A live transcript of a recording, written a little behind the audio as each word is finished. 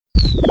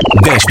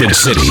Bashment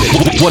City.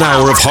 1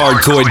 hour of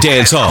hardcore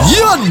dance hall.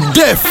 You're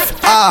deaf.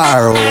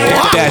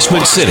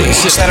 Bashment City.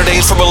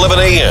 Saturdays from 11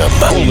 a.m.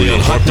 Only on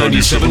Hot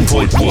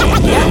 97.1.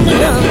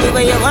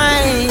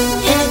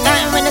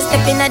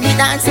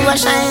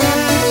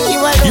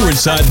 You're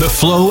inside the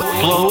Flow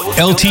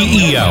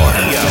LTE hour.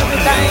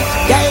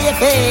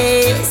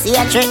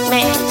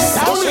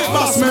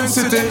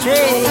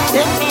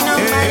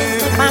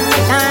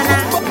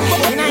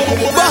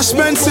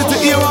 Bashment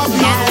City, you are.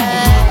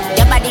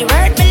 Your body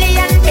worth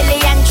billion,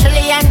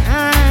 trillion.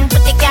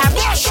 Put the cap.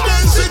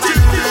 Bashment City.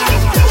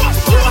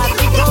 You have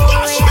to go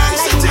Bashment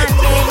City.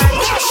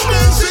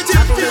 Bashment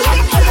City.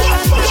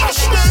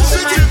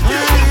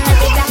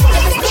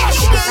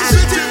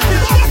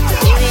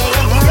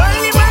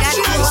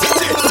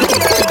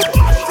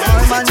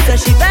 Man say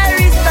she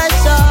very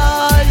special,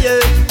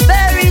 yeah,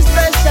 very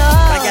special.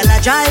 Like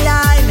a dry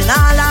line, me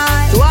nah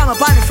lie. So I'm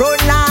up on the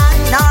front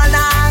line, nah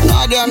lie.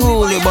 Now the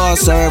unruly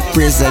boss I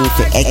represent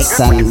for X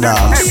and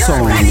Dog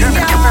Sound.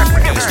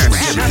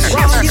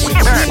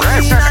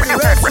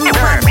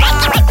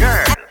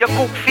 You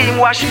cook theme,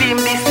 wash theme,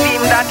 this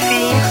theme, that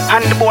theme.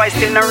 And the boys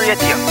still narrate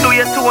you. Do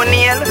your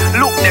toenail,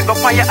 look, they go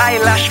on your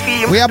eyelash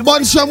theme. We have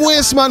bunch some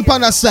waste man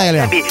pan a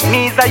style. Baby,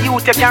 me's a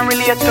youth you can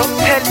relate to.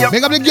 Tell you.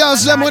 Make up the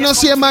girls them when you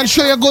see a man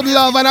show you good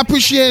love and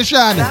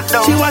appreciation.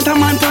 She want a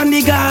man to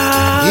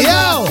nigga.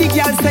 Yo! The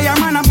girl say a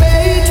man a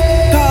bait.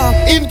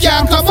 Him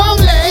can't come home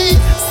late.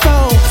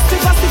 So,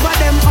 stick a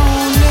them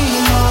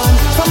only, man.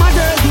 From a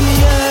girl, give me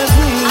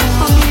every.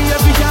 And me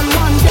every girl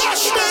one.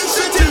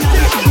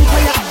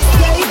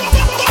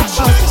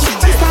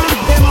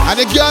 And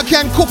the girl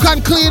can cook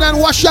and clean and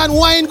wash and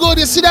wine good.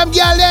 You see them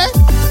girl there?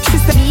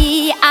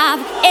 We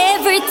have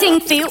everything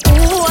for you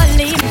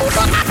only.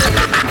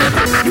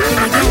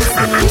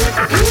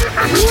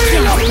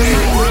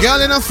 Girl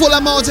in a full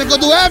amount, you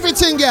could do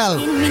everything, girl.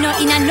 Me no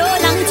in a no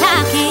long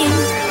talking.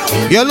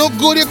 You look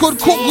good, you could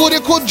cook good, you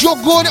could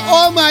joke good.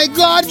 Oh my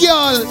God,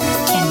 girl.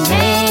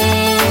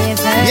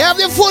 You have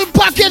the full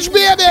package,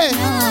 baby.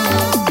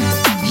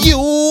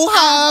 You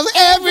have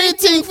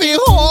everything for you,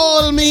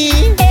 hold me.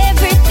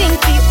 Everything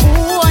for you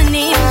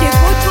only. The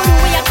good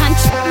way you can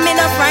Me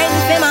no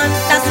frightened for man,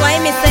 that's why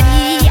me say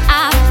we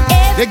have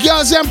The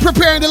girls them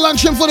preparing the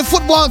luncheon for the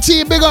football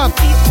team, big up.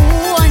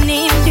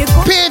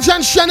 Paige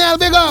and Chanel,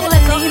 big up. me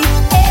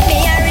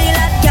a real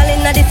hot girl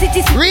inna the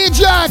city.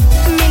 Region.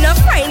 Me no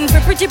frightened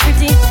for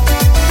pretty.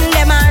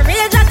 Them a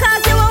real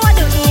jackals, you want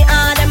to eat,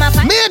 them a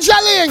fight.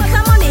 Major Link.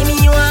 Some money me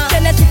you want.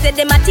 Genesis say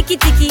them a ticky.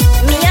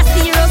 Me a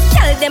serious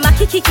girl, them a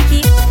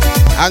kiki.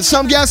 And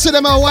some girls say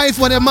them a wife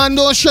when the man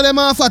don't show them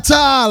off at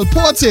all.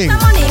 Poor thing. Some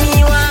money me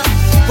you want.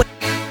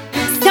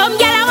 Some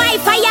girl a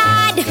wife a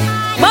yard,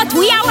 but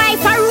we a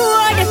wife a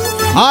road.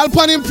 All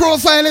pan in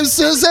profile him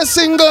still say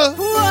single.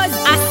 Was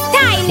a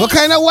style. What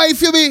kind of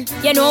wife you be?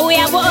 You know we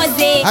a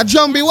bossy. A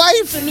jumbie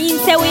wife? Mean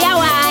say we a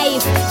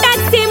wife. That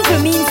simple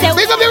mean say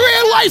we Big up the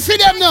real wife for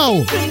them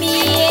now.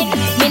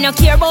 Me no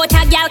care about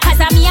a girl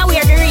cause me a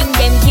wear the ring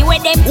them. Give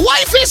with them.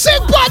 Wife is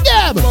sick for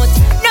them. But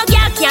no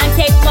girl can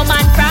take my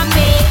man from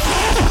me.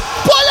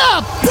 Pull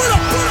up.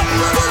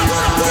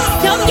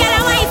 Some girl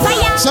a wife a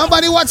yard.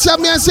 Somebody WhatsApp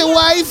me and say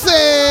wife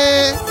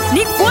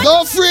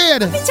don't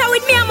afraid. Picture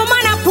with me and my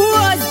man a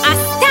pose. A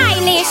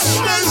stylish.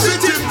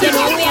 You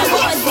know we a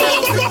bossy.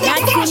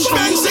 That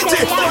simple mean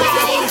say we a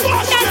wife.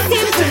 That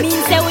simple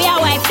mean say we a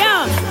wife.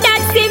 No.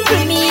 That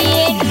simple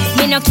mean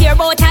me no care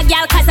about a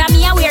girl cause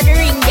me a wear the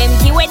ring them.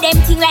 Give with them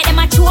thing like them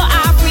a show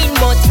off ring.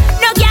 But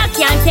no girl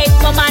can take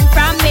my man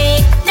from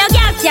me. No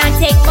girl can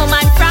take my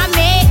man from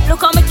me.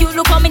 Look how me cute,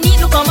 look how me neat,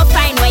 look how me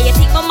fine. Why you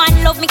think my man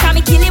love me cause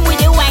me kill him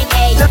with the wine,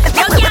 hey.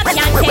 No girl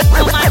can take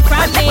my man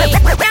from me.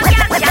 No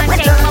girl can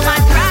take my man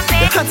from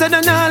me. Hotter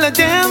than all of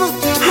them.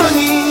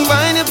 Honey,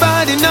 find your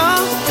body now.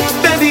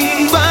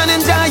 Baby, run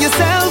and enjoy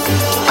yourself.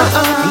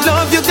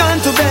 Love you gone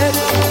to bed.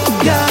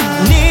 Yeah,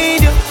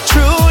 need you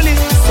truly.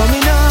 So me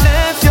not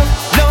left you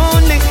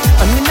lonely.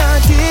 And me not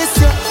kiss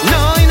you.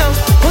 No, you know,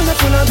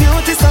 full of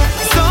beauty, so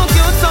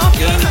cute, so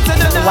cute.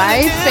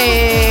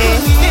 Wifey.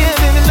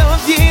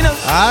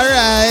 All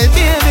right.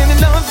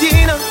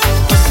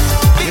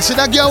 You see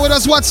that girl with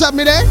us? WhatsApp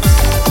me there?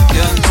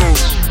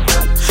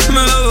 Me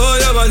love how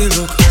your body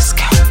look.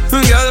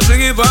 Girl,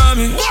 bring it for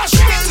me.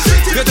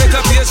 You take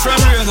a page from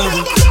Rihanna.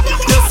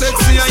 You're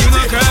sexy and you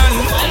not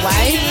crying.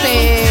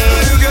 Wifey.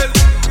 You get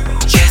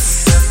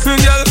yes.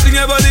 Girl, bring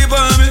your body for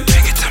me.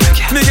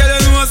 Me girl,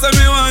 you know what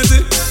me want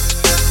it.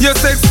 You're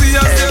sexy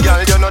and hey,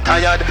 girl, you're not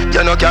tired.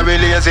 You're not carry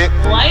lazy.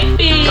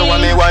 Wifey. You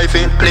want me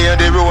wifey, play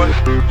the role.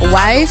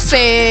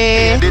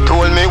 Wifey. They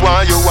told me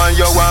why you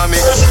want me.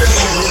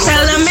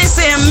 Tell them me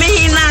say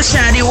me not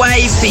shoddy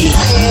wifey.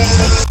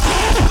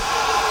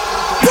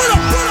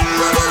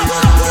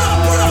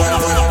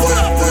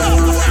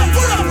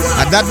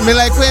 And that me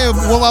like where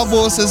woman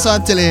boss is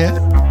until here.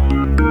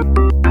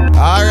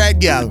 All right,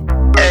 girl.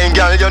 Hey,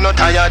 girl, you're not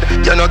tired.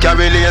 You're not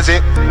carry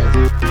lazy.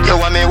 You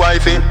want me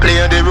wifey,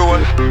 play the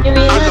role.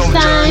 I don't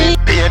journey,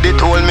 pay the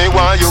toll. Me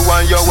want you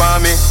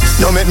want me.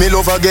 You make me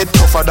lover get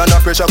tougher than a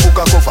pressure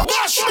cooker cover.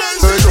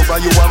 First over,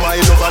 you are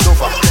my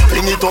lover.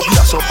 Bring it up,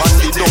 yes up and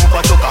the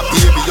dumper tucker.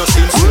 Baby, you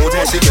seem smooth,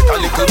 messy, get a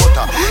little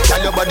butter.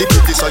 Tell your body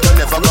pretty so you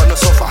never gonna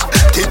suffer.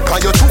 Tip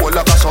on your toe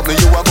like a something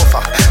you a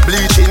buffer.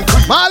 Bleaching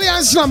cream, Mali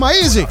and Slummer,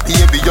 easy.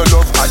 Baby, you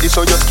love Adi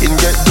so your skin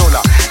get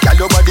duller. Tell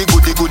your body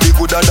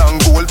gooder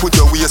than gold. Put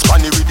your waist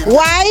on the rhythm.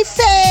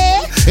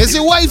 Wifey! It's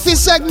the wifey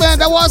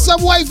segment. I want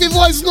some wifey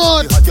voice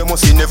note. You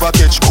must never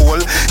catch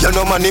cold. You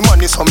know money,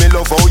 so me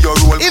love how you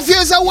roll. If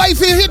you're a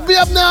wifey, hit me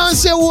up now and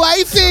say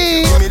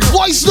wifey.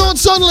 Voice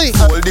notes only.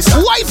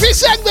 Wifey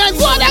segment,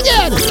 go on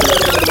again.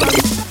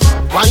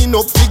 Wind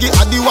up, Figgy,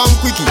 I the one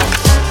quickie.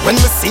 When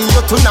we see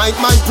you tonight,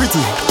 my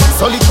pretty.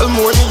 So little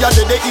more me, you're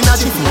the day in a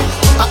jiffy.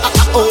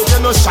 Oh, you're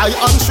no shy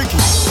and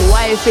tricky.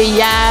 Wifey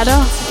yard,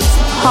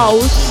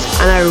 house,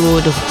 and a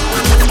road.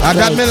 I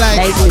got me like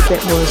a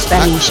bit more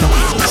Stanisha.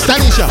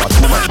 Stanisha.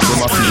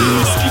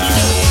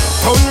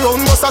 Turn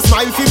round, must a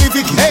smile for me,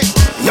 Vicky. Hey,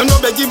 you no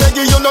beggy,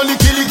 you no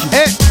licky.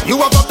 Hey, you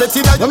have a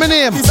petty that. What's my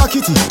name? Is a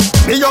kitty.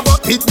 Me have a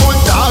pit bull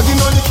dog, you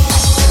no licky.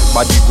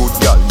 Body good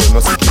girl, you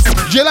no sicky.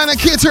 Jelana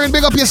Catering,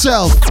 big up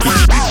yourself.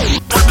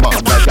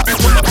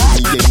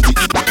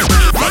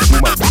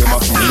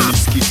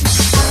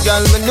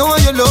 Girl, me know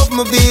you love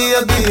me,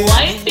 baby.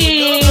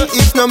 Wifey.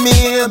 If no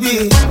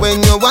maybe,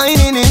 when you're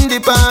whining in the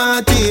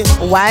party.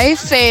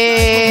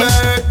 Wifey.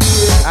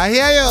 I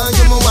hear you.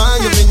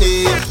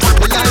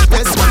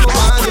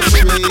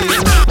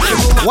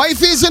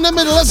 Wifey's in the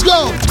middle, let's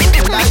go.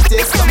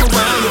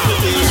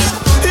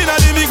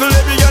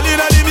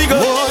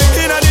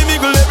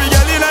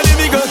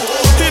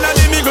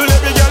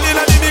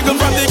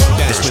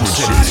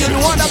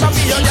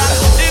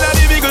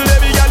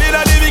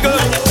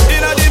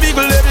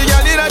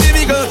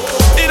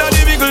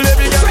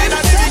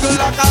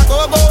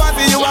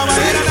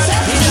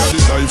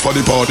 For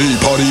the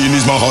partying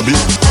is my hobby.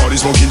 Party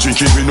smoking,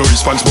 drinking, with no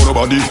response for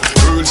nobody.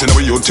 Girls in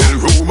our hotel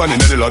room and in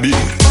the lobby.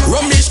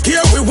 Rum is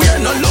here, we wear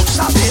no look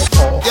savvy.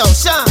 Yo,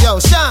 Sean,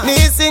 me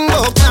sing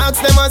bout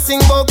clocks, them a sing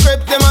bout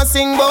crepe, them a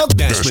sing bout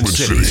Bashment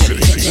City.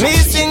 Me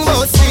sing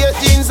bout straight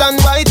jeans and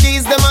white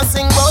tees, them a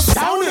sing bout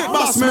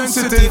Bashment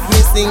City. Me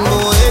sing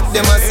bout head,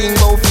 them a sing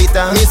bout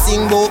flitter. Me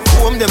sing bout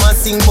comb, them a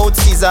sing bout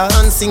scissor.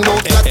 And sing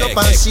bout flat up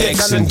and shake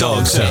X and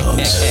dog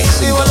sounds.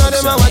 See one of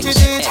them a watch it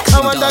eat. I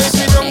wonder if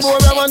me don't go,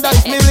 I wonder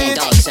if me bleed.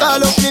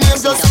 Call up me name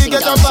just to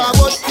get a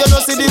forward. You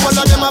know see the one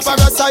of them a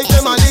parasite,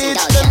 them a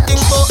leech. Them think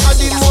for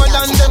adding more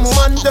than them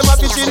woman. Them a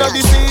fishing at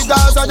the sea,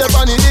 guys are the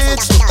funny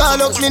leech.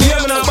 Call up me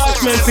name in a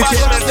Bashment City.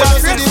 You know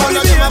see the one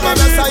of them a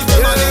parasite,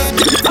 them a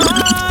leech.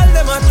 All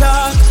them a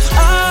talk,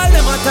 all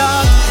them a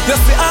talk. You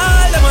see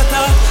all them a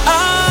talk,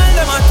 all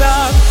them a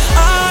talk.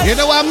 You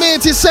know what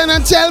matey send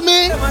and tell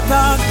me?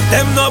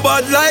 Them no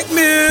bad like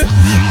me.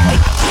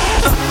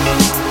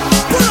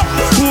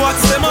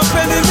 What's them up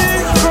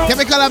enemy?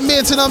 Chemical and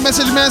matey now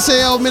message me and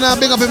say, oh, me not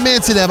big up a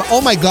matey there.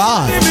 Oh my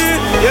God.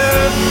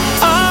 Yeah.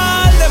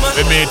 All them a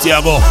talk. Matey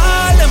a go.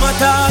 All them a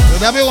talk. You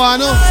know me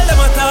want no? All them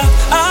a talk.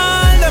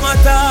 All them a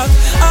talk.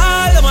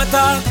 All them a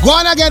talk. Go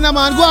on again,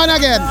 man. Go on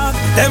again.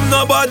 Them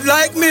no bad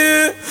like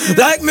me.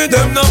 Like me,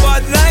 them no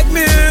bad like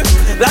me.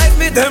 Like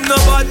me, them no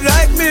bad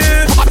like me.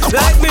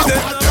 Like me,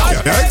 them no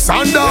bad. X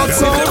and dog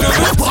sound.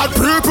 Bad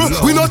people,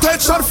 we no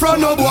take shot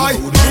from no boy.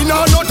 We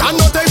no and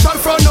no take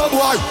shot from no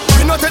boy.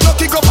 We no take no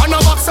kick up on a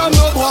box from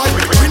no boy.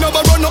 We no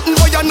borrow nothing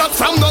boy and not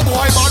from no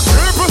boy. Bad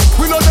people,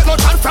 we no take no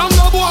shot from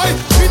no boy.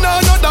 We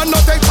no and no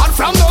take shot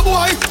from no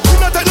boy. We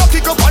no take no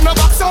kick up on a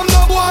box from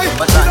no boy.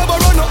 We no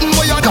borrow nothing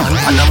boy and Gun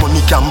and a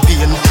money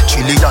campaign. $1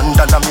 trillion,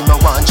 me no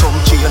want some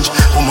change.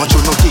 How much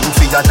you no think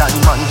for your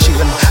diamond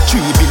chain?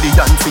 3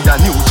 billion for your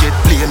new jet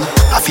plane.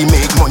 I fi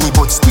make money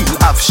but still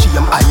have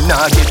shame. I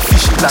nah get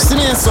fishy like. See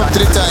me up to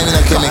the time in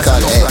a Chemical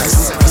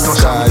X. Cause of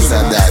that.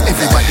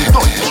 Everybody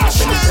don't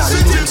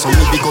so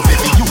me big up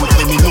every youth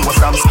when me know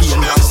from Spain.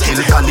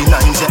 Tell Cali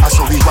 9 say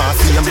so we want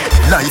fame.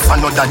 Life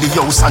another the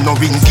house and no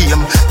ring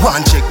game.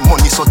 One check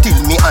money so till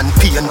me and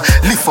pain.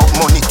 Lift up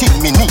money till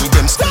me need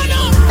them stay.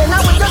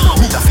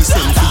 Me have to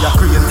send for your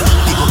crane.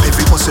 Big up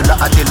every hustler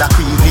at the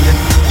Queen Lane.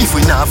 If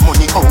we not have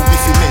money, how we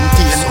fi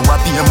maintain? So I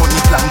be a money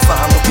plan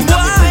farm up in the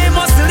Why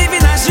must live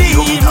in a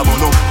dream?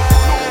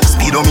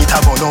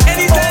 Speedometer bono.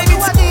 Anytime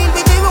it's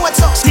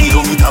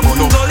Speedometer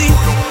bono.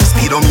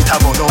 Speedometer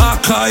bono. a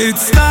kite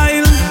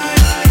style.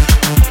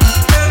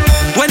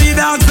 When the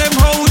dogs them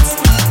out,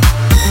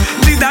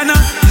 the Dana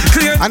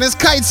clear. And it's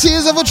kite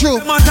seas of a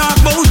truth. Them a talk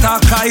about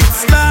a kite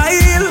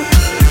style.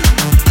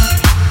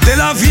 De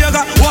La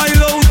Vega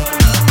wild out.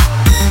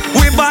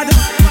 We bad.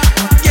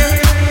 Yeah.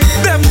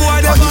 Them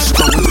boy them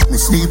bad. Me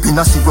sleep in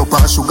a syrup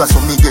and sugar so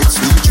me get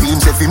sweet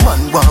dreams. Every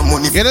man want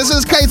money. Yeah, this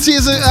is kite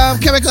season,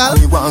 Chemical.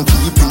 Me want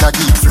keep in a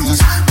deep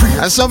freeze.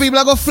 And some people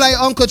are gonna fly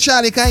Uncle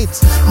Charlie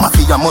kite.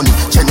 Mafia money,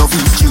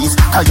 Genovese cheese.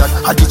 Tired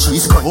of the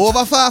cheese cut.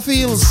 Over far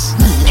fields.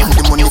 Me and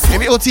the money.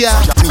 Maybe OTR.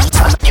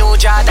 New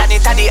Jordan,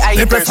 it's the high.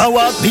 Me prefer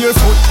walk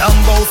barefoot and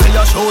bow for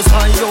your shows,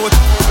 my youth.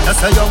 That's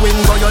how you win,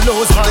 but you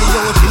lose, my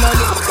youth.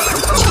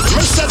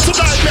 We said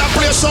tonight we are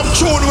play some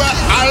tune where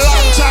a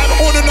long time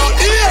only not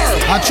here.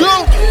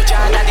 True.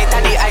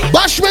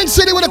 Bashment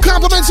City with the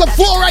compliments of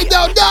 4 right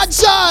now.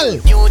 Dancehall.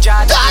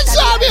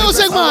 Dancehall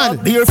music, man.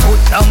 Barefoot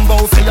and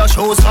bow for your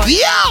shows, my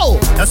yo.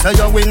 That's how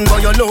you win,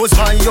 but you lose,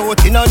 my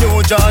youth. In a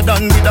New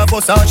Jordan with a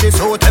Versace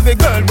suit. Every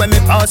girl when me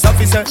pass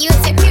officer. You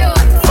secure.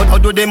 But how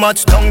do they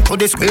match down to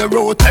the square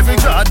root? Every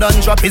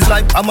Jordan drop is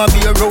like I'm a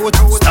beer road.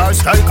 Star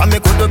strike and me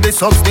could be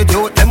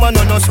substitute. Them a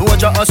no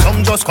soldier or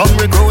some just come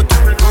recruit.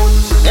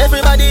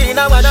 Everybody in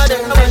a one of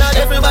them.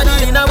 Everybody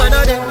in a one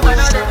of them.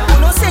 Who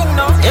no sing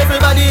no?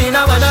 Everybody in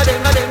a one of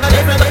them.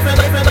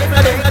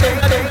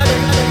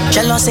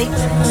 Jealousy,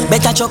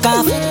 better choke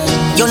off.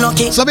 You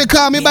lucky. So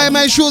because me buy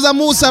my shoes a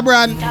Musa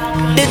brand.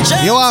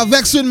 You are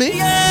vexed with me?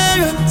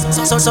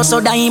 So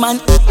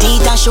diamond,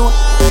 Tita show.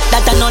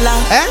 That a no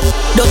lie.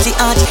 Dirty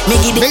art,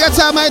 make it. Big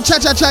time my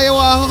cha-cha-cha, you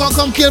want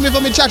come kill me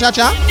for me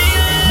cha-cha-cha?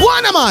 Go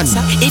on, man.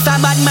 If a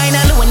bad mind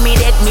alone, me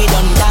dead, me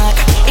don't talk.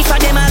 If a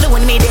them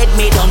alone, me dead,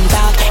 me don't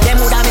talk.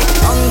 Them woulda make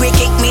hungry,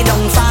 kick me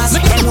down fast.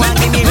 Them want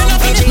give me run,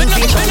 fish,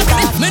 fish, run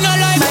talk. Mine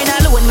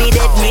alone, me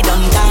dead, me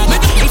don't talk.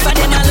 If a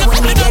them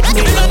alone, me dead,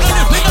 me don't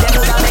talk. Them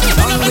woulda make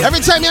hungry. Every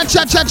time you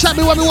chat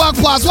me when me walk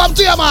past, what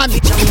to you, man?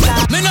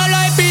 Me no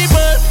like people.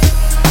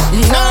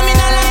 No, me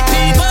no like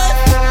people.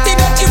 The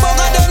dirty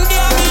bugger done the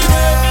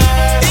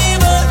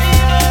evil.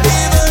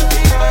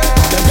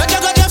 Them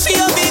got you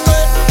feel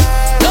people.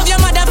 Love your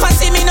mother,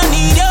 fancy me no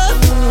need you.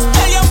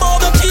 Tell your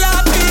bugger to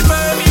your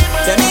people.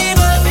 Them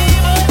evil.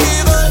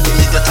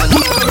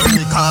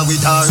 Because we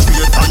are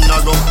straight and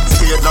narrow,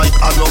 straight like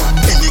arrow.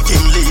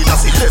 Anything lead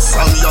us, it's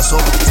from your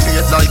soul.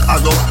 Straight like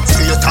arrow,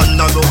 straight and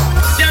narrow.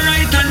 Your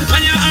right hand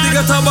on your arm. You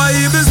get a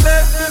Bible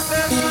say,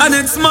 and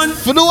it's man.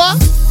 For the what?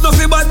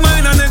 Nothing bad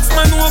mind and next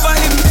man over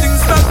him.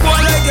 Things that go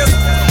like you.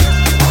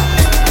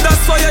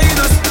 That's why you're in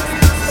us.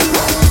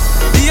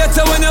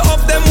 Theater when you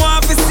up them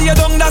want to see you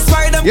down. That's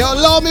why them. Yo,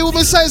 allow me with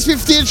my size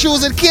 15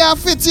 shoes. It can't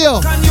fit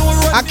you.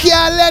 I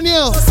can't lend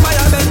you.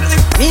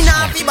 Me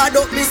not be bad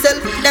up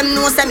myself. Them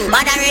know say me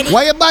bad already.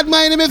 Why you bad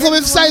minding me for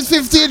my size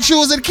 15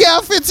 shoes? It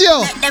can't fit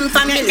you. Let them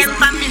family.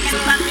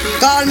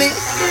 Call me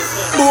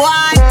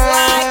boy.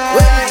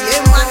 When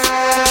you man.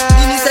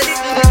 Dini said it.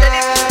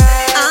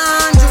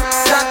 Andrew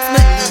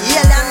Blacksmith, the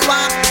alien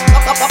walk.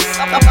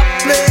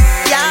 Play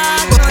yard.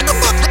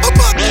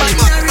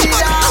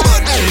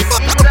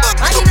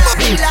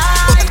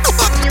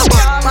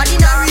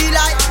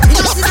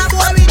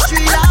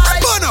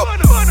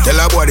 Tell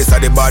a boy this a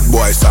the bad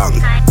boy song.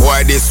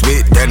 Boy this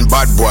sweet, then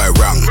bad boy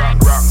wrong.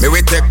 Me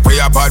we take for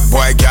your bad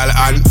boy girl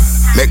and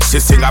make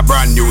she sing a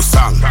brand new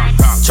song.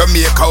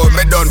 Jamaica where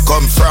me don't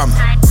come from.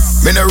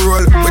 Me no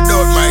roll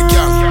without my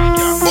gang.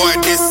 Boy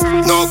this,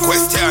 no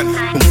question.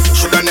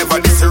 Shoulda never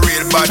this a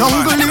real bad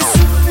man.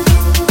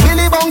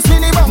 Billy bounce,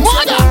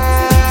 mother.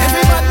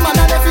 Every bad man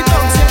and every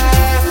bounce,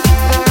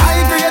 yeah.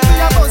 I agree with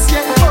your boss,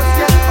 yeah.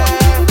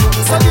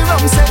 So the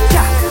rum say,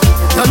 yeah.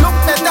 You look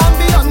better than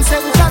Beyonce.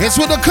 It's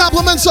with the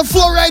compliments of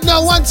flow right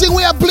now. One thing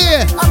we are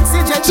play.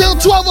 Till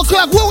 12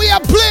 o'clock, where we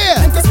are play?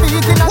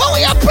 Where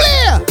we are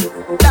play?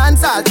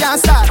 Dance all, can't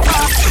start.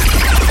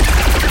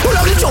 Pull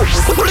up the tune,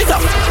 pull it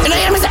up. And I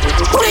hear me say,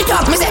 pull it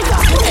up, me say,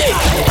 hey,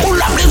 pull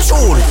up the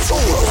tune.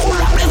 Pull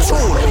up the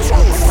tune.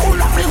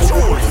 Pull up the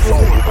tune.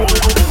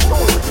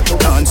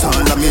 Dance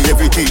all of me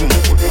everything.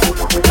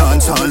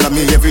 Dance all of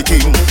me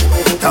everything.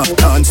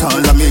 Dance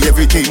all of me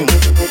everything.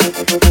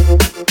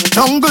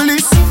 Jungle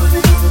is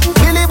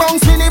Billy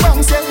bounce,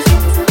 yeah.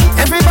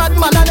 Every bad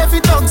man and every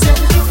dog, yeah.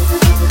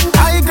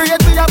 I agree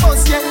with your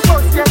boss, yeah.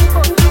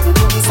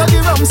 So the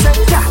rum say,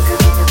 yeah.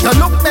 You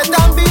look better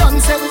than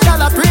Beyonce.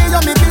 Y'all a pray you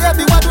me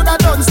baby, what do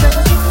that done say?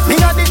 Me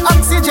got the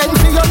oxygen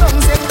for your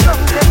lungs, yeah.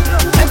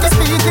 Make you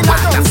speak in a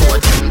tongue,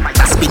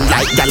 yeah. Spin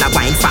like y'all a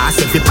wine fast.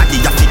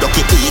 Everybody a feed up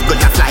the eagle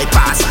a fly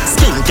past.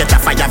 Skin get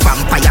a fire,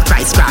 vampire,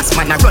 Christ grass.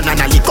 Man a run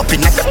and a lick up in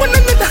a one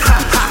another.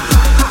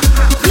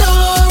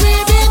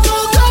 Glory be to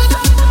God.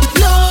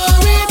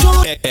 Glory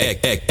to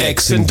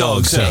X and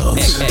Dog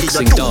Sounds. X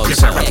and Dog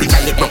Sounds.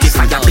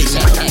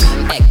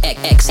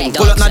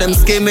 Pull up now them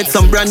scheme with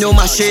some brand new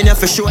machine, yeah,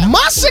 for sure.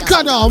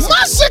 Massacre now,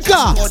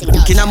 massacre.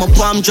 Looking at my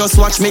palm, just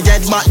watch me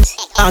dead back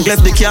and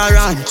left the car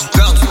on.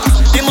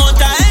 The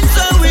mountain hands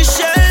we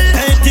share.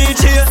 Hey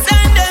teacher,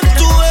 send them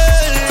to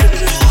hell.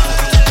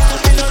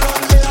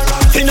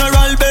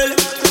 Funeral bell.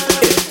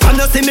 And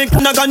you see me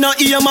gonna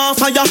hear my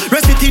fire.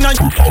 Rest it in a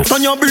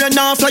on your brain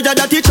now fire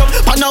that it up.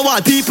 And now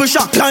what people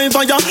shock line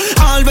fire.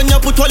 All when you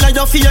put all of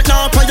your feet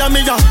now fire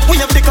me. We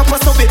have the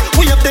capacity,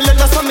 we have the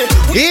letters for me.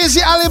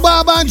 Easy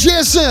Alibaba and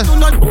Jason.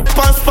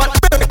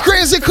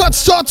 Crazy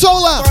Cuts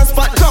Tortola.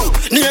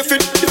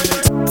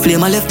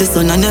 Flame I left the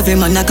sun and every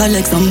man I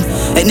collect some.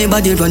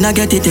 Anybody run I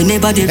get it,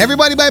 anybody.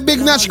 Everybody by Big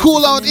Nash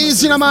Cool Out.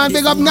 Easy na man,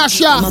 big up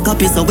Nasha. My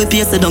copy so we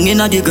paste it down in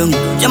a the gun.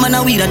 Yeah man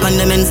I weed that when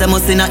them ends I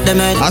must in at them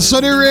head. I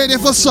saw the radio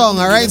for song,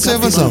 alright? So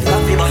if you yourself.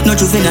 No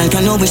juvenile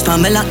can no wish for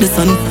me lock the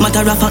sun.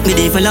 Matter of fact, me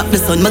develop the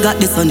sun, me got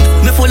the sun.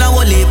 Me full of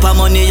whole heap of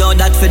money, yo,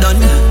 that fi done.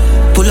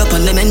 Pull up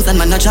on the men's and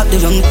man, I chop the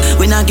rung.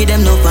 We not give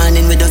them no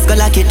warning, we just go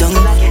like it down.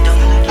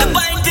 The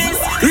point is,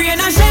 rain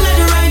and shell at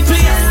the right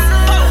place.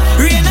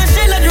 Rain and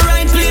shell at the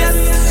right place.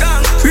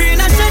 Rain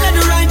and shell at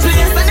the right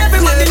place. And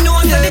everybody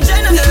knows that the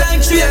gen and the light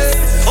trace.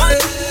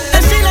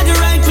 And shell at the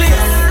right place.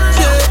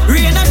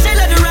 Rain and shell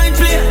at the right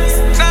place.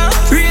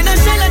 Rain and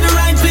shell at the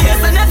right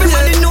place. And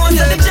everybody knows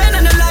that the gen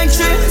and the light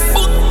trace.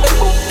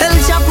 El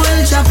Chapo,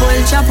 El Chapo,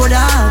 El Chapo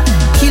down.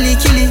 Killy,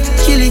 killy,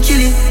 killy,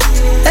 killy.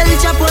 El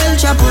Chapo, El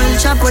Chapo, El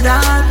Chapo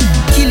down.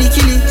 Killy,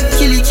 killy,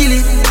 killy,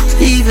 killy.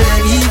 Evil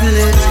and evil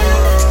and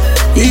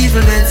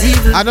evil and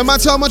evil. And no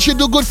matter how much you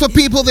do good for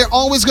people, they're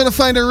always gonna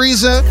find a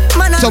reason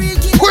to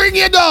bring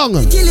you down.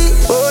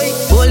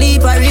 Holy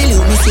really,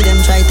 me see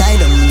them try tie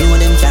them. You know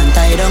them can't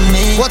tie down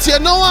me. But you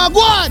know what,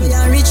 one? They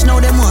are rich now,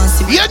 them want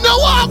see. You know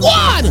what,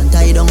 one?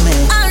 Tie down me.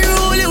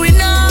 Unruly we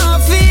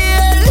not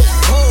feel.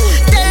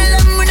 Tell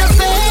them we not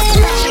fail.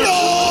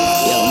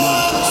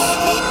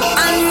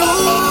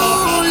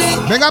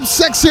 Unruly. Big up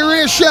Sexy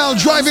Rachel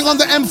driving on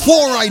the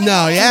M4 right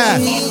now, yeah.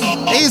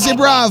 Easy,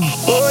 bruv.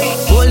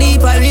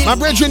 My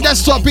brethren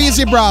desktop,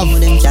 easy, bruv.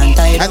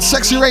 And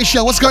Sexy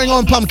Rachel, what's going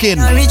on, Pumpkin?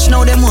 Rich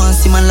now, them want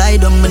see man lie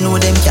down. Me know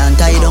them can't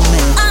tie down me.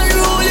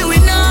 Unruly we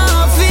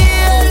not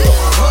feel.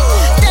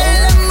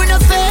 Tell them we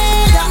not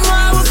fail. That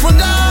man we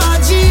forgot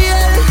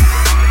jail.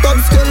 Top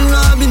skill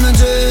now be no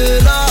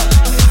jailer.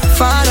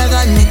 Father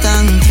God, me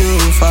thank you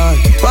for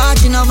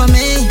watching over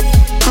me.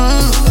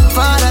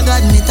 Father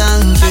God, me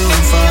thank you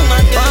for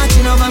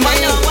watching over me.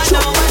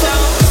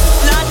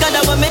 Lord God,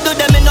 I want me do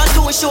them, me not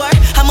too sure.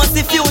 I must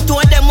see few to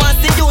them once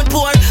they don't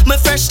pour. Me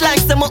fresh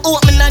like some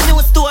open a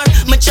new store.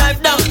 Me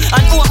drive down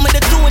and open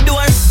the two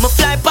door. Me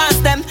fly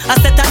past them, I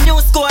set a new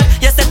score.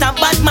 You set a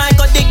bad mind,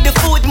 go dig the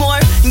food more.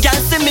 Y'all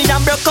see me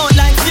and broke out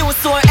like few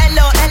sore.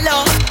 Hello,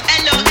 hello,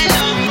 hello,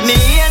 hello. Me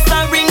ears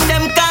a ring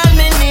them, call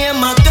me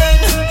name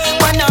again.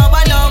 Wanna,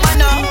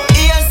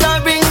 ears a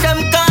ring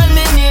them, call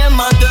me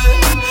name again.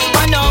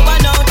 Wanna,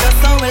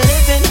 just how we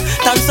living.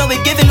 Thanks how we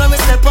giving when we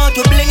step out,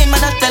 we blinging,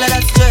 man, I tell her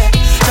that's straight.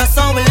 Just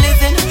how we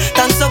living.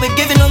 Thanks how we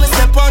giving when we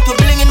step out, we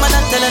blinging, man,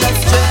 I tell her that's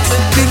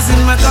straight. Things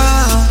in my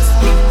car.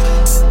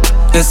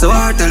 It's so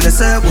hard to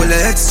listen, we'll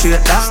let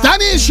straight down.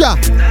 Stanisha!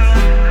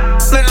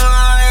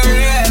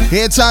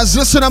 Haters,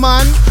 listen,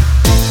 man.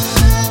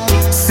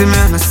 See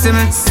me.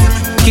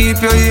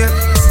 Keep your ear.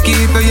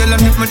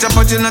 Let me chop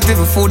out your not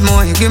even food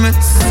more, you give me.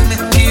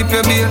 Keep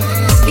your beer.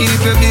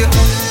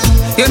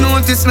 You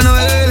notice me no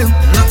hell.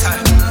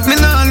 Me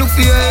nah look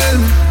for your hell.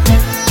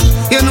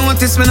 You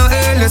notice me no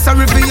hell.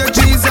 Sorry for your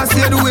Jesus,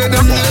 you the way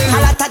them nail.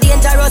 A lot of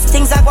dangerous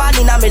things are going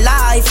in my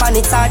life, and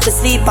it's hard to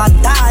sleep at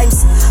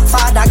times.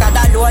 Father God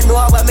alone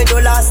know what me do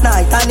last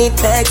night, and it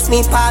makes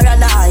me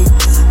paranoid.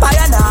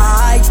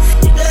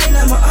 The blind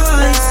in my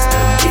eyes.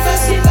 If I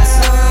see the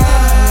sun.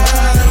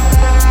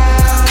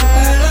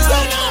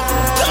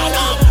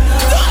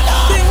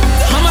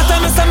 Mama tell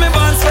me say me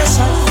born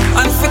special,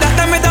 and for that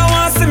time me don't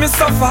want to see me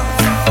suffer.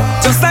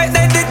 Just like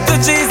they did to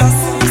Jesus.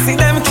 See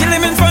them kill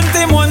him in front of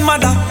him one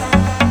mother.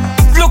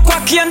 Look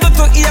what can do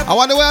to ear. I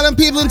wonder where them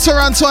people in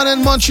Toronto and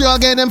in Montreal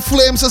getting them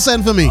flames to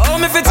send for me.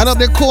 I know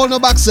they call no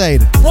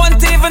backside.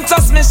 Won't even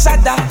trust me,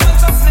 shudder.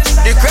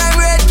 The crime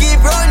rate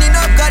keep running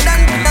up, God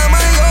and now my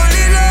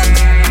only love.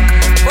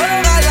 All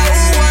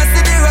who wants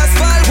to be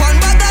Rascal, one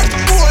but that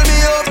pull me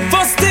up.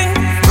 First thing,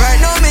 right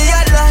now me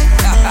a lie.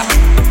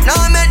 Now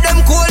I make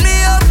them call me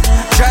up.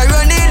 Try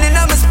running in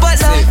on my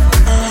spotlight.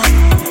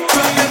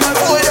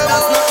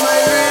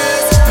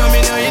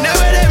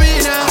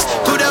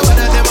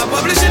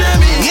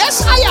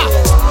 Yes, I am.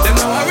 Them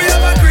know how we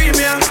have a cream,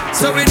 yeah.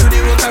 So we do the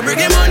work and bring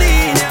the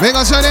money in, yeah. Big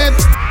us on it.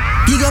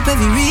 Big up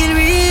every real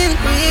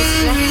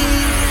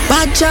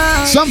bad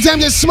child.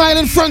 Sometimes they smile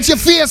in front of your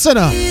face, you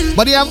know,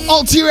 but they have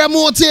ulterior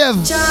motive.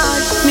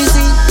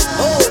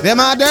 Them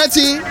are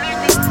dirty.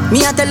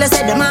 Me I tell you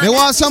say them are. They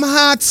want some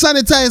hard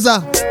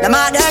sanitizer. Them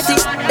are dirty.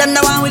 Them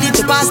the one with it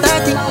to pass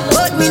 30.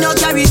 But me no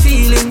carry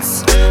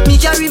feelings. Me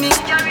carry me.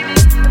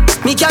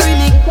 Me carry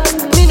me.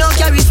 Me no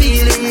carry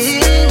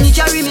feelings. Me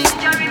carry me.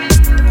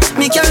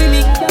 Me carry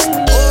me.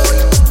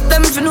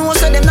 Them for know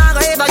so them not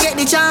gonna ever get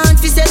the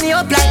chance to set me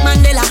up like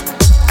Mandela.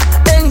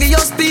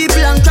 Envious people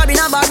and crab in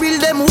a barrel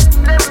them up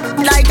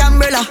like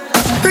umbrella.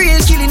 Real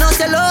killing no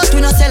sell out,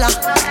 we no sell her.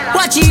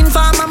 Watching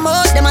for my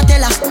mouth, them a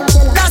tell her.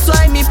 That's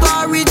why me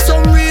par with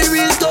some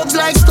real thugs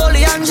like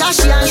Scully and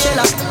Joshy and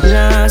Shella.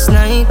 Last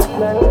night,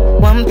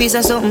 one piece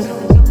of something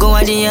go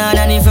at the yard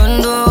and the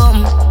front door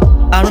home.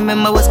 I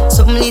remember was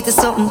something little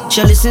something.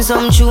 She listen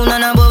some tune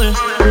and a bubble.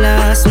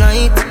 Last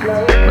night,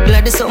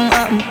 glad there's something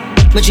happen.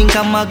 Me drink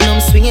a Magnum,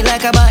 swing it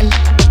like a button.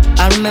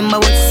 I remember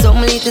was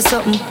something little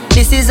something.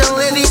 This is how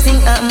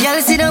everything happen.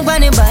 Y'all sit down on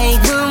the bike,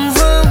 vroom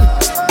vroom.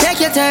 Take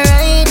your time,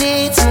 ride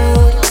it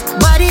smooth.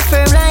 Body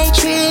firm like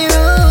tree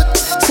root.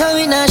 So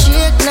we not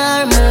shake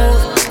nor move.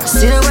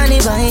 Sit down on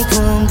the bike,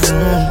 vroom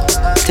vroom.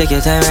 Take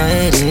your time,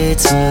 ride it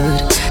smooth.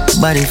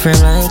 Body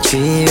firm like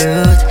tree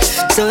root.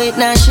 so it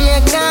not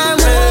shake now.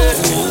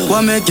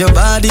 What make your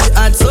body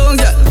hot, so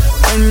girl?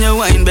 When you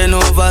wine, bend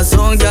over,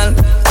 so girl.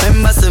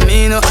 Remember, say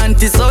me no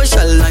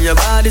antisocial. Now your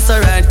body's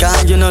alright,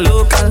 cause you no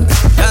local.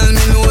 Tell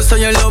me no, so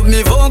you love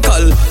me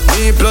vocal.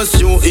 Me plus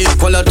you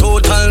equal a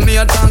total. Me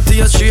a talk to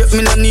you straight,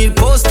 me no need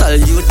postal.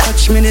 You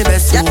touch me the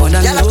best, more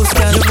than those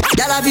girl.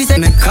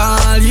 Me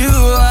call you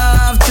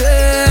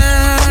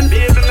often.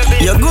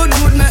 You're good,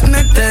 make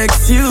me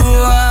text you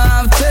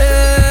often.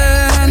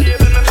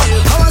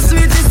 Our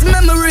sweetest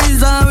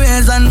memories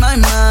always on my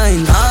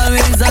mind.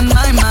 Always on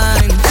my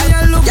mind.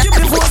 I look you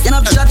before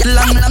Snapchat,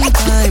 long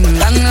time.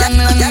 Long time.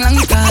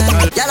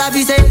 Y'all have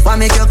you say, why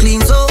make you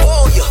clean so?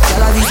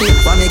 Y'all have you say,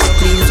 why make you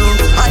clean so?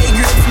 I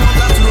grade smoke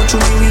that flow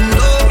through me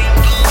window.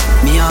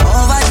 Me a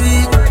overdo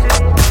it.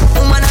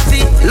 Woman I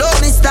feel, love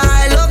me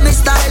style.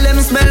 Let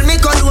me smell me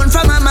cologne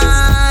from my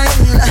mind.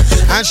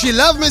 And she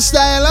love me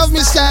style,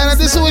 and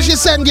this is what she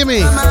said, give me.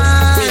 She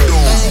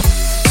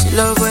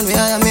love when we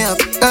hire me up.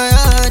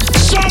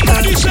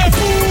 Somebody say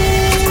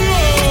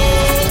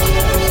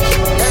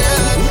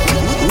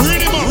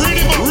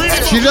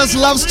She just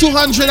loves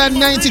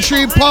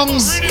 293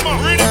 pounds. You know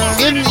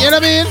what I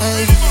mean?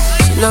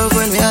 She love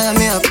when we hire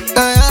me up.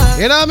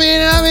 You know what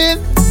I mean?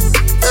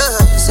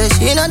 She said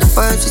she not the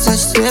first, she said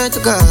she swear to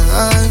God.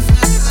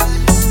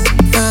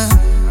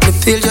 The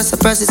pill just a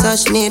process, so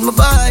she need my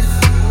body.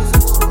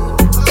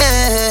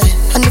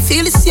 Yeah, and the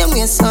feel the same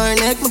way, so her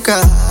neck my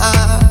girl.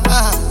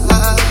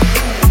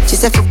 She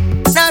said for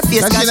not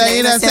face, cause she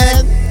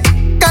innocent.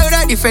 Girl with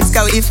a different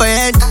sky with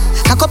different.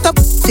 I cup up,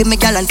 feel me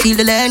girl and feel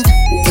the land.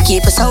 We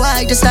keep us so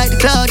high, just like the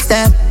clouds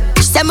them.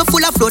 She said me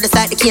full of flow, just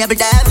like the cable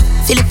dam.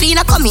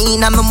 Filipina come in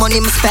and my money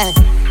me spend.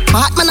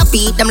 My heart man I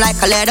beat them like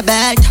a leather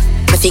belt.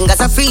 My fingers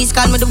are freeze,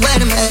 call me the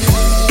weatherman.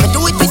 I do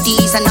it with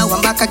these and now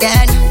I'm back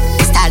again.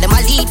 Style them a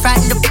lead from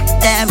the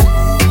them.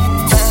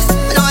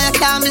 I know you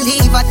can't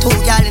believe I told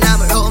y'all in my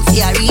room for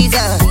a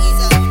reason.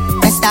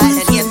 My style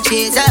and name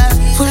chaser.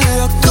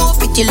 Two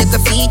pretty little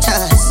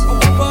features.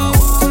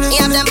 Me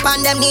have them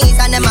on them knees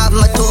and them have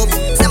my toe.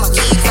 Some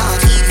keep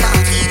on.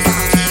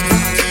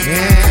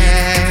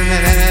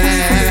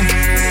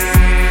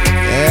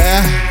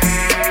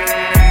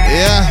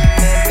 Yeah.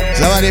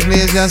 Somebody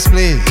please, just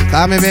please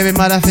call me baby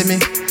mother for me.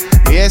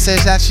 Yes,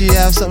 says that she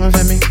have something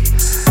for me.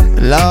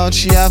 Lord,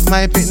 she have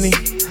my pitney,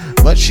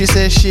 but she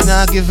says she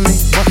not give me.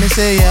 But me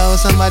say, yo,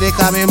 somebody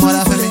call me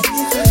mother for me.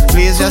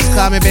 Please just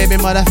call me baby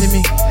mother for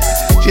me.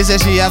 She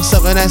says she have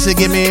something nice to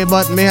give me,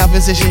 but me have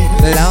to say she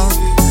alone.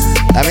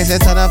 I me say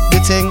turn up the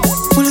thing.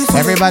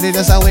 Everybody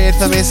just a wait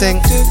for me sing.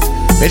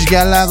 Which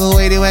girl I go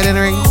wear the wedding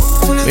ring?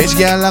 Which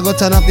girl I go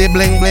turn up the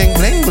bling bling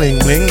bling bling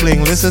bling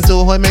bling? Listen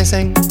to what me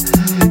sing.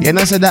 You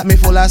know say that me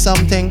full of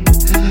something,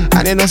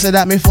 and you know say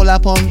that me full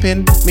of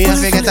pumping. Me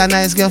have to get a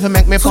nice girl to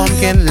make me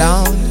pumpkin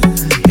long.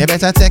 You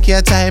better take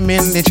your time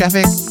in the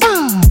traffic.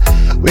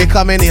 We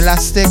coming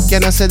elastic. You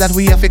know say that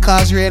we have to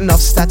cause rain enough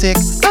static.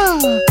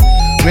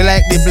 We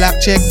like the black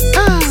chick.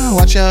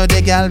 Watch out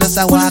the girl just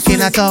a walk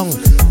in a tongue.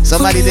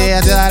 Somebody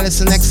there just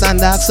listen next on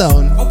that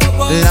sound.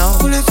 You know?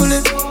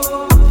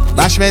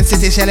 Bashment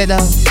City, shell it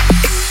down.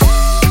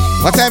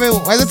 What time is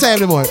it? What's the time,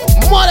 boy?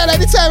 More than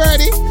the time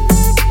already.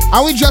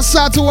 And we just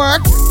start to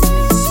work.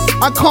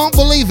 I can't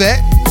believe it.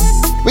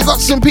 We got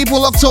some people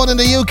locked on in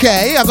the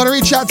UK. I'm gonna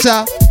reach out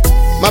to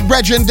my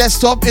brethren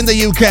desktop in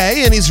the UK,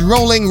 and he's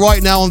rolling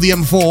right now on the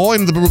M4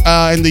 in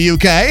the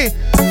UK.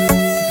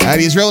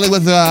 And he's rolling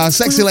with a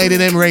sexy lady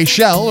named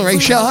Rachel.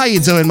 Rachel, how you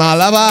doing, my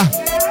lover?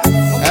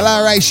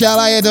 Hello, Rachel,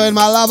 how you doing,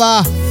 my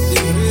lover?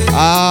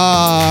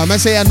 I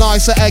say a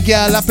nicer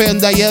girl up in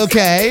the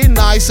UK.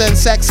 Nice and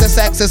sexy.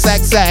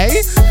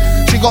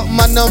 She got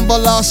my number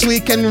last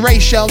week and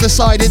Rachel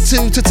decided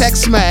to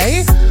text me.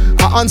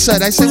 I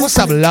answered, I said, what's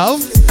up,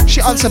 love?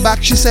 She answered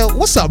back, she said,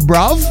 what's up,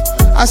 bruv?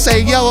 I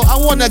say, yo, I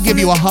wanna give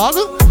you a hug.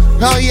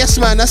 Oh, yes,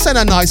 man, I sent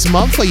a nice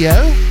mug for you.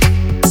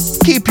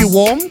 Keep you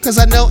warm, cause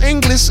I know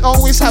English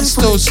always have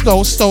snow.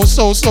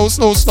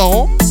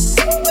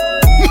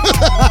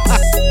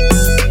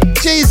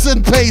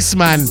 Jason Pace,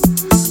 man.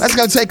 Let's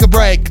go take a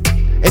break.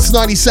 It's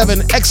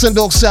 97 X and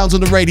Dog Sounds on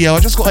the radio. I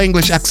just got an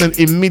English accent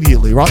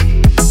immediately, right?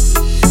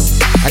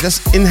 I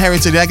just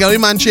inherited it. I got a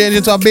man change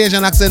into a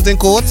Bajan accent in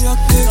court.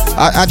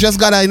 I just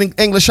got an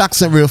English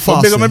accent real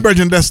fast. Big on my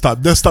Virgin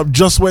Desktop. Desktop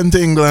just went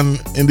to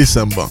England in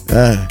December.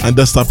 Yeah. And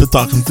Desktop is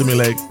talking to me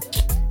like,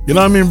 you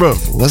know what I mean, bro?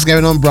 What's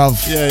going on, bruv?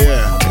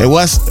 Yeah. It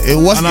was.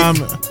 And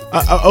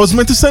I was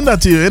meant to send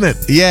that to you,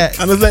 innit? Yeah.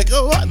 And it's like,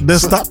 oh, what?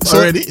 Desktop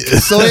already?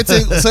 So you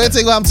think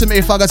what happened to me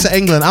if I go to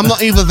England? I'm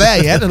not even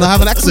there yet, and I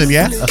have an accent,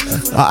 yeah?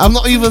 I'm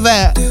not even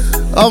there.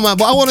 Oh man,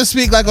 but I want to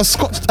speak like a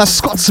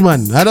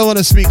Scotsman. I don't want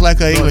to speak like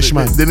an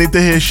Englishman. They need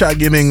to hear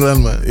Shaggy in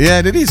England, man.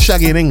 Yeah, they need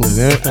Shaggy in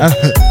England. I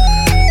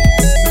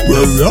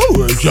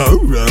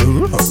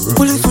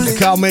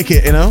can't make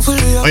it, you know?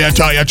 Oh, you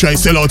try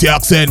sell out your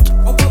accent.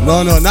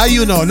 No, now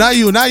you.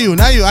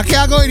 I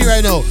can't go in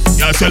right now.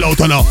 You sell out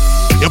or no?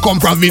 You come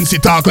from Vinci,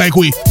 talk like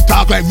we.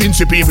 Talk like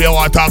Vinci people, you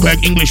want to talk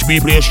like English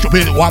people, you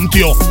stupid, want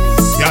you.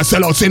 You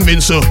sell out St.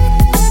 Vinci.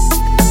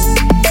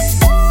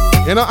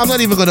 You know, I'm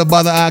not even gonna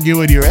bother arguing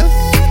with you,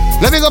 right?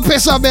 Let me go pay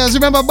some bills.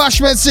 Remember,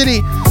 Bashment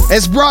City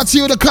is brought to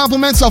you the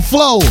compliments of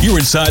Flow. You're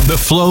inside the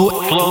Flow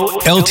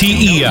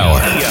LTE Hour.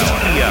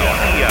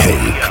 Hey,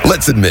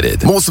 let's admit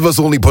it. Most of us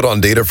only put on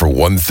data for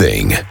one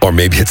thing. Or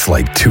maybe it's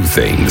like two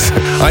things.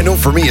 I know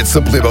for me it's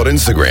simply about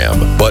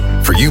Instagram. But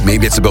for you,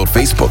 maybe it's about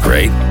Facebook,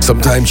 right?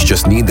 Sometimes you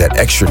just need that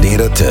extra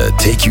data to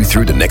take you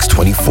through the next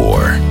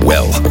 24.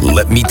 Well,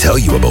 let me tell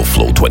you about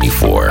Flow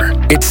 24.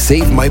 It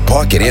saved my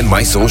pocket and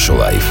my social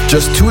life.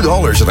 Just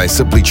 $2 and I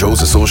simply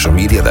chose a social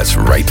media that's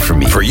right for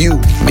me. For you,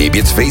 maybe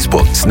it's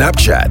Facebook,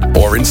 Snapchat,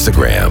 or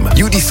Instagram.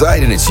 You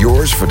decide and it's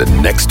yours for the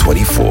next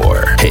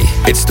 24. Hey,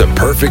 it's the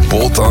perfect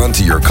bolt-on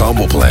to your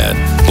combo plan.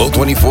 Flow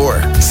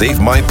 24. Save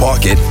my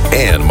pocket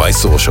and my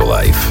social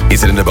life.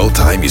 Isn't it about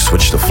time you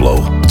switch to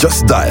Flow?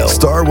 Just dial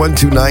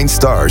 *129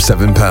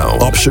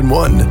 *7#, option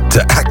 1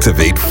 to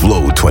activate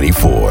Flow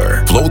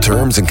 24. Flow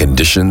terms and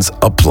conditions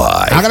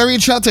apply. I gotta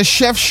reach out to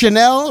Chef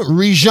Chanel,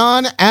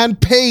 Rejan, and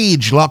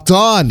Paige. Locked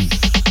on.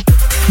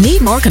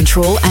 Need more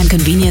control and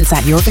convenience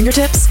at your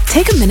fingertips?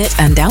 Take a minute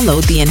and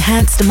download the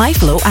enhanced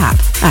MyFlow app.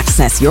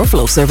 Access your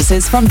Flow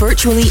services from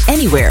virtually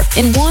anywhere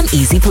in one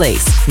easy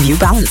place. View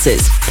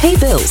balances, pay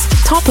bills,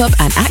 top up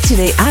and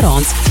activate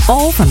add-ons,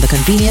 all from the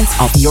convenience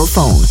of your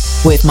phone.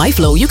 With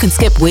MyFlow, you can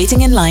skip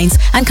waiting in lines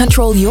and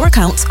control your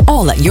accounts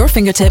all at your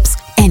fingertips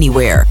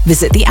anywhere.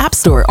 Visit the App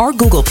Store or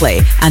Google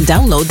Play and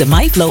download the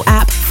MyFlow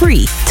app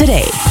free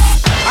today.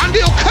 And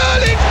they'll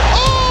curl it.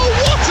 Oh,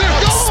 what a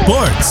goal!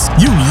 Sports,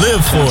 you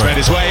live for it.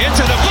 His way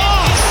into the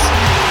box.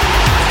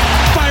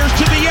 Fires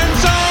to the end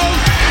zone.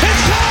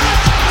 It's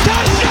hot.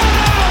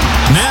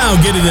 Touchdown! Now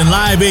get it in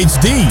live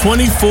HD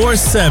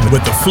 24/7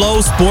 with the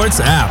Flow Sports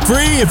app.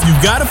 Free if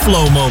you've got a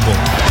Flow mobile.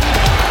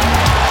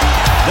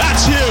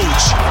 That's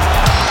huge.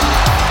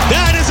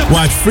 That is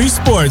Watch free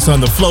sports on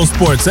the Flow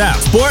Sports app.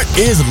 Sport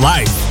is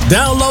life.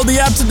 Download the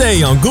app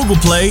today on Google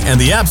Play and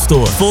the App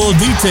Store. Full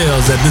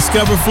details at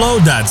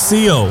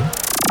discoverflow.co.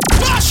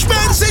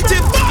 Bashment City,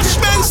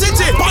 Bashment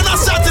City. On a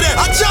Saturday,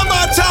 a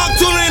Jamba talk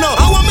to Reno.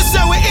 I want to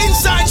say we're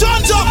inside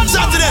John Top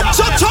Saturday.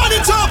 So turn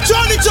it up,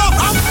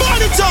 and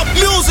burn it up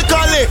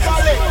musically.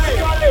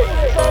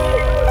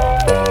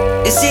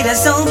 You see that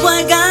sound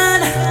boy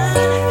gone?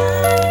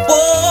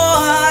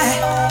 Boy,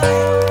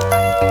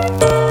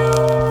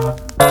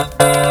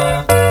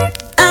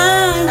 I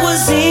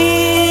was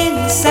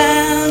in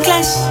Sound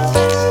Clash.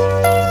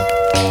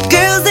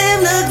 Girls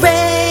them look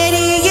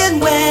ready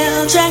and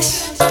well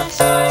dressed.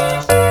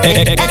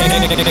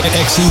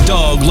 X and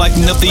Dog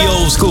lighting up the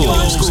old school.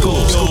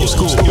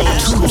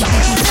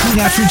 Tune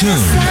after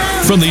tune.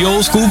 From the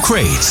old school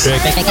crates.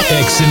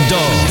 X and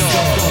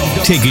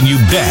Dog. Taking you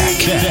back.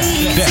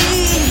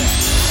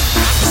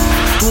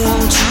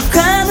 Won't you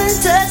come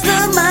and touch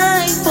the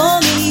mic for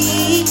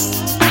me?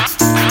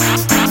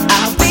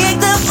 I'll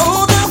pick up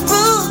all the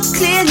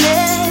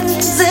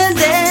Brooklyners and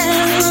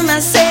then I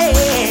say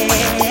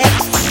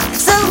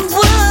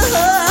someone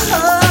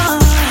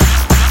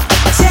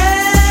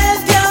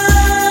champion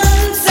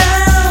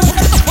sound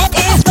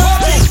is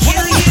gonna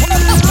kill you.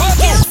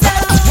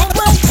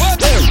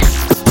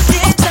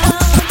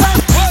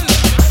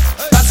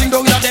 Passing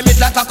down your them it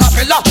like a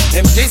capella.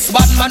 Them this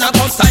bad man a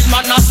gun style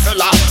man a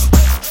fella.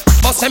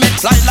 Must say me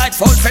fly like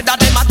full feather,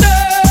 them a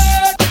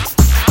dead.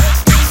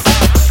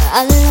 I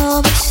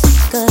love the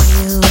sick of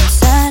you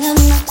inside of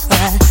my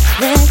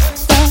private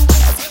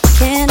thoughts.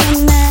 Can't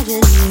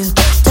imagine you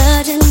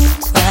touching my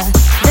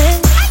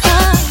private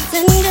heart.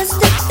 And just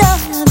the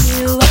thought of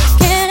you, I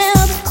can't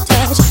help but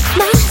touch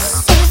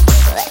myself.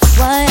 That's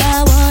why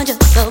I want you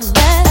so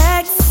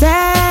bad.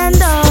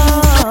 Xando.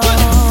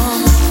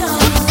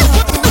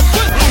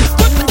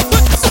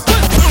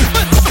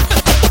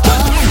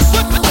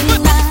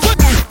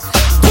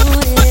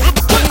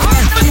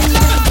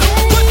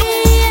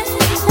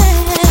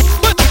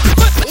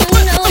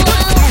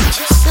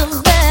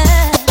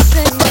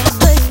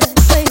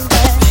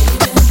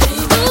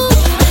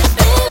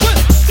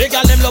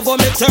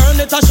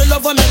 Turn it, and she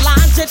love when me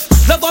launch it.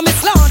 Love when me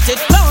slant it,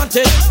 plant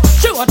it.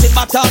 She want it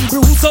back and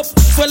bruise up,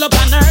 swell up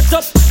and hurt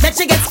up. Then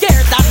she get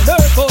scared and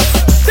nervous.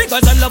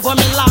 Because I love when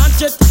me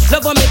launch it,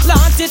 love when me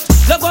plant it,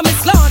 love when me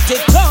slant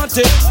it,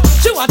 plant it.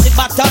 She want it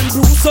back and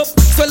bruise up,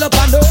 swell up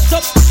and hurt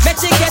up. Then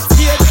she get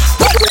scared.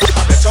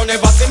 I bet you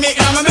never see me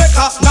in a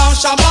America. Now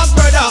Shabazz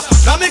brother,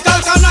 now me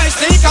calculate nice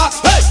sneaker.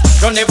 Hey,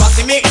 you never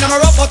see me in a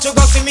rock, but you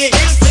go see me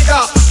in sticker.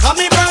 And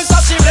me burn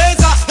such a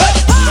blazer. Hey,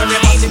 you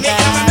never see me in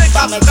a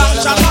America. Now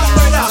Shabazz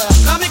brother,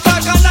 now me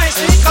calculate nice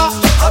sneaker.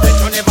 I bet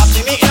you never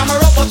see me in a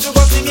rock, but you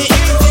go see me in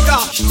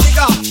sticker.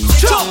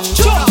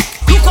 Chop.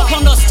 Look up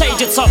on the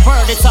stage, it's a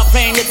bird, it's a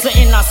plane, it's the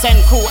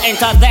innocent crew.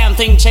 Ain't a damn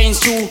thing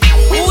changed too.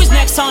 Who is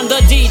next on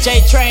the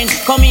DJ train?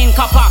 Come in,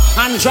 copper,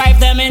 and drive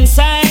them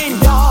insane.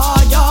 Yeah,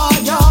 hey.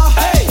 Yeah,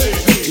 hey.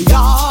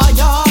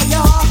 Yeah,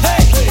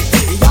 hey.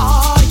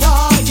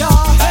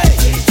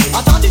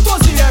 I thought it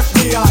was the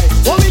FBI.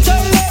 What me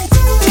tell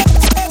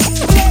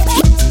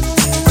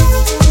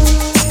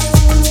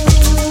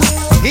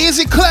you?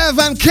 Easy Clev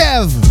and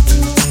Kev.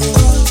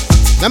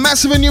 The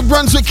massive in New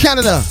Brunswick,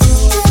 Canada.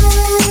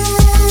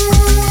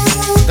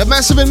 The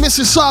massive in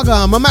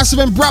Mississauga, my massive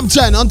in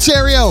Brampton,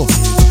 Ontario,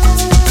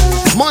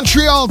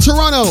 Montreal,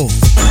 Toronto.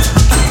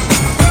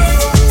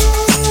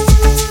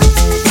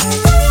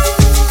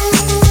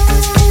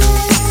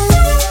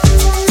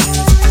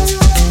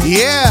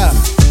 Yeah.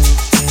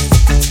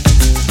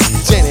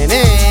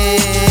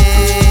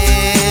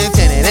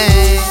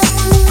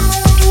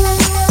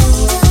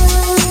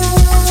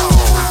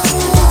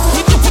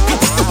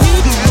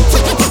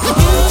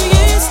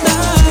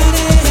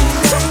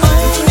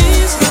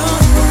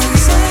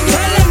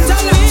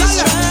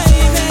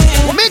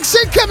 Mix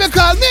it,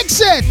 chemical,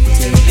 mix it.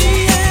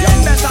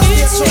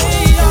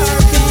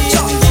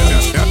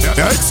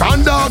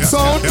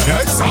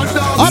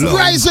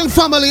 Uprising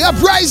family,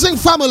 uprising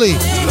family.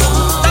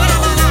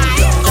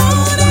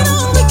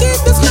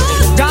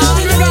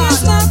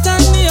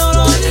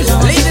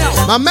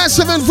 My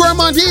massive in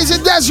Vermont, Easy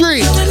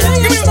Desiree.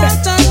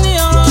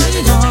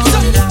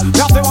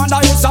 Wonder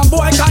if some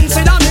boy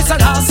consider me so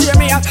don't see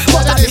me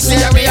but I see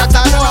me at the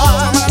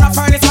wrong. Man a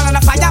furnace, man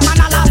a fire, man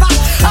a lava.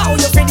 How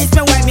you finish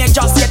me when me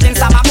just getting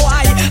some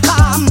boy?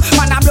 Come,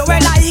 man a blow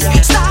it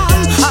like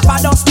storm. If I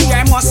don't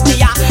steer, must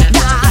be a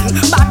gun.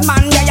 Bad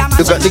man, yeah, man.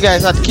 You got the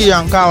guys at Key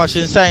and Kawash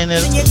inside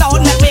it. Sing it out,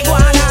 make me go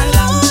on and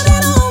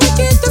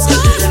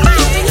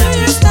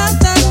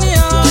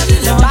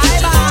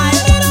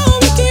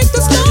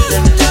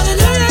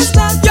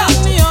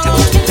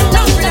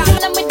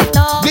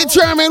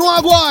determined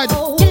Wagwan.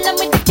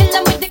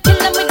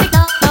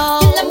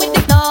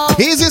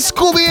 He's a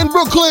Scooby in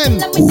Brooklyn.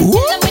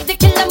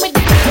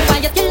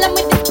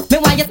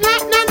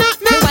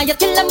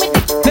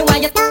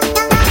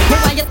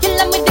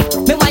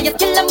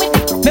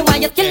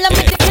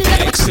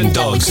 X and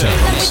Dog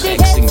Sounds.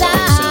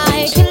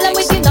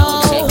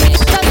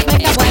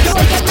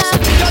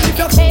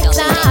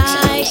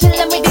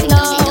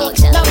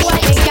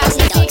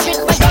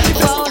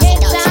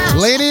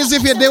 Ladies,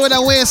 if you're there with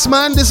a waste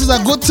man, this is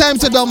a good time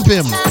to dump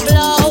him.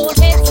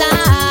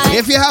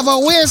 If you have a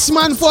waste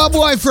man for a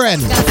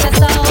boyfriend,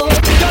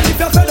 if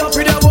you're fed up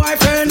with your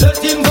boyfriend, let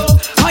him go.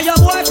 Or your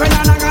boyfriend,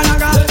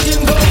 naga, let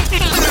him go.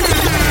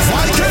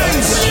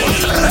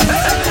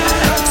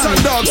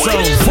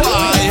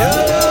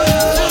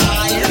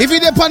 if you're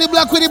there on the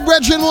block with the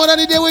brethren more than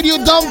the day with you,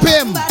 dump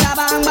him.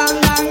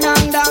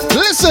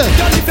 Listen.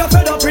 If you're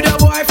fed up with your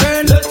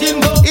boyfriend, let him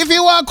go. If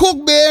you want to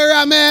cook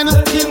beer, man.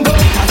 Let him go.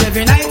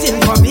 Every night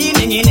him come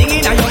in, in your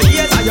ears, and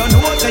you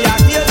know say your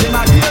ears, him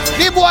a ears.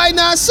 The boy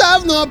not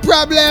solve no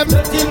problem.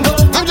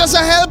 I'm just a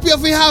help you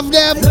if we have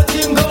them. Let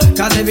him go.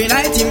 Cause every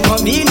night him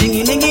come in, in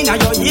your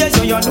ears,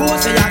 so you know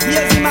say your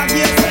ears, him a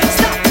ears.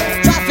 Stop,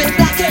 traffic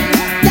blocking,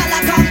 y'all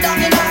come down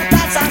in our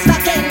pants and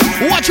stocking.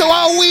 Watch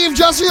how weave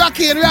just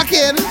rocking.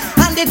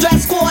 And the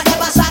dress code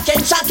ever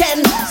shocking.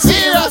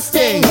 Serious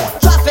thing.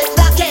 Traffic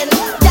blocking,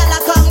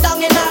 y'all come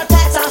down in our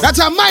pants and that's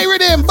a my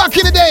rhythm back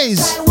in the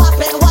days.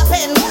 Whopping.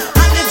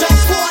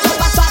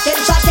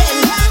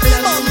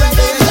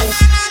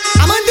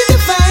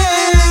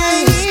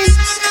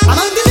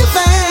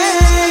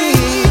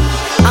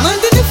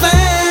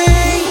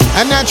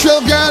 A natural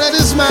girl that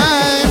is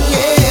mine.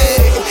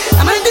 Yeah,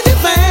 I'm under the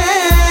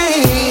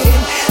fame.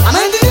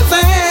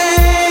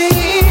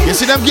 You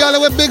see them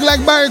girl with big like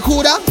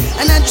Barracuda?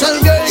 A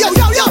natural girl. Yo.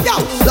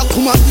 Look,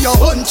 come on, yo,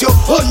 hunt you.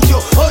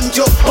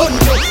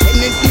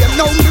 Any day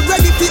now, me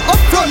ready to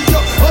upfront you.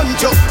 Hunt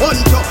you.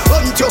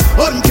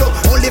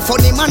 Only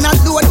funny man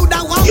alone do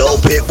that one. Yo,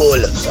 people.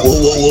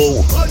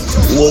 Whoa.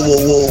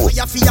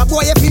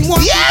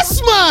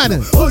 Yes,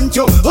 man. Hunt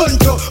you.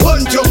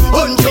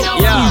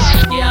 Yeah.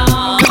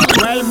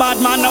 Well, bad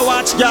man, no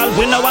watch, y'all.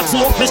 We know what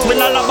smoke, miss, we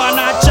no love and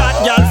a chat,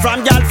 y'all.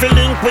 From y'all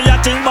feeling, we a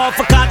think about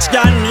for catch,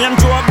 y'all. Name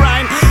Joe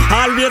Bryan,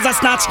 always a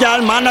snatch,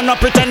 y'all. Man, I'm not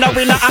pretend that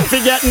we not have to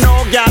get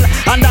no, y'all.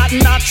 And that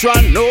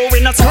natural, no, we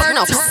not turn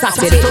up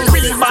Saturday.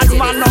 Real bad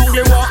man,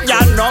 only walk,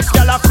 y'all. No,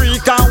 y'all a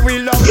freak and we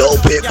love. Yo,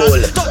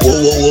 people.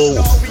 Whoa.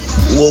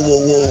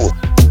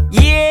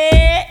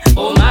 Yeah.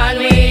 Oh, man,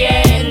 we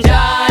enjoy.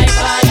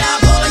 Fire,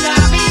 bona,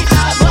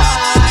 vita,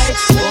 boy.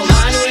 Oh,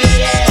 man, we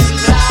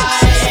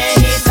enjoy.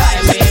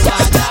 Anytime we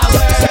want our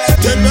work.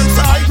 Tell them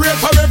I grade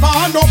forever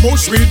and no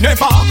bush weed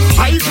never.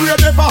 I grade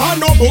never and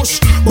no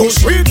bush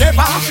weed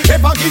never.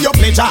 Ever give your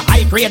pleasure.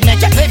 I grade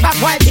make it paper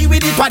quality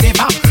with it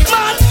whatever.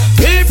 Man,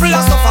 people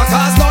are suffer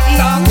cause nothing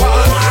like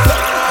one.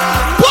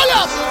 Pull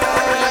up.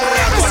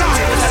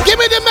 Give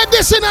me the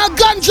medicinal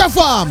ganja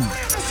farm.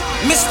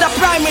 Mr.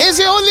 Prime is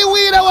the only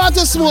weed I want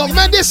to smoke.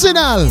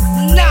 Medicinal.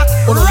 Not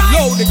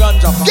right. The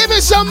ganja farm. Give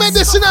me some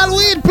medicinal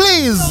weed,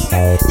 please.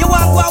 You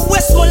want to go to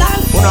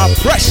Westmoreland? We're not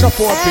pressure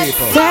for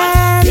people.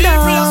 People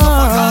are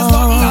suffer cause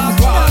nothing like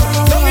one.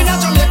 Don't in a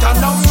Jamaica,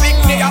 no big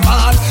day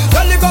about.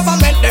 Tell the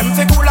government them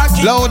fi cool and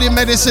keep. Blow the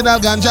medicinal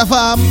ganja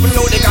farm.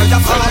 Blow the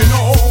ganja farm. Tell me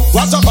no.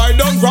 What have I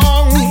done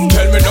wrong?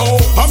 Tell me no.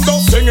 I'm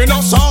just singing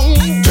a song.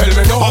 Tell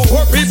me no. A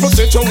poor people's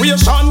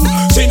situation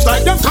seems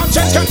like them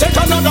conscience can take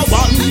another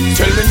one.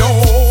 Tell me no.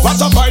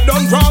 What have I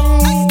done wrong?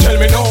 Tell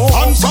me no.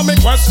 Answer me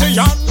question.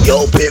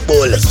 Yo,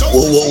 Pitbull.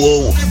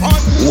 Whoa.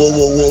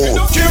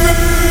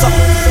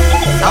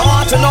 I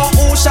want to know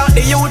who shot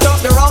the youth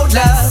up the road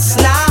last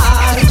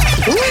night.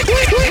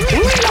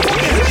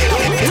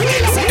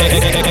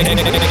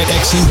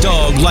 X and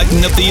Dog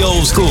lighting up the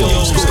old school.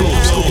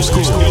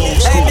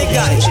 Hey, big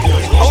guy.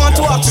 I want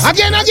to ask.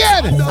 Again. I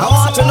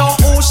want to know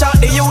who shot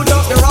the youth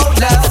up the road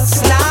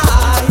last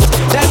night.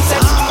 Them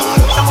say,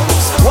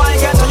 why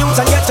get to youth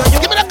and get to youth?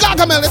 Give me the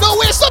Gargamel, don't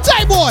waste no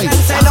time, boy.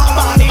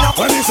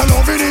 When it's a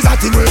love, it is a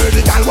thing where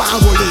the girl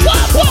want to live.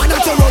 Woman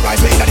at your right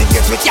way that it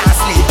gets we can't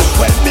sleep.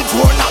 Well,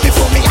 before now,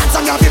 before me hands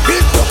on your big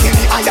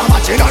luckily I am a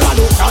general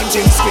who can't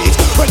speech.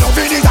 When love,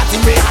 it is a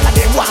thing where all of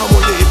them want to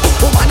live.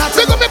 Woman at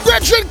your right way.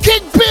 Brethren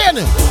Kingpin,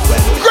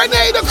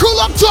 Grenada, Cool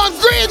Uptown,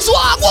 Greens,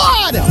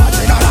 Wagwan.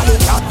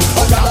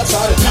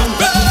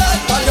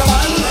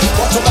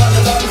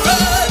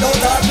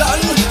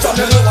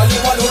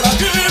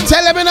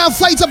 Tell them not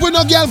fight up with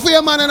no girl for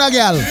your man and a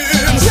girl.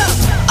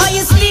 Are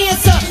you scared,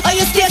 sir? Are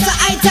you scared, sir?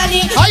 I tell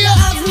you. Are you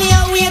have me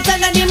a wait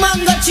under the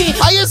mango tree?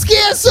 Are you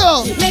scared,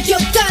 sir? Make you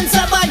dance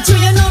about you.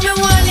 You know me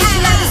want it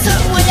like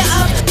something when you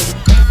have.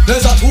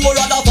 There's a 2 or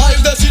a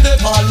 5 that's in the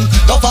pan.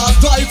 The fast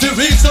drive to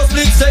reach the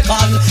split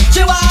second.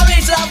 She want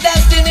reach love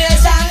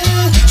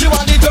destination. She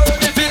want the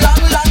journey to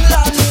land.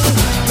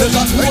 There's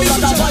a 2 or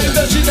a 5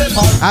 that's in the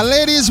pan. And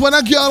ladies, when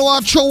a girl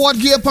want to throw what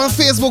gear on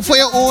Facebook for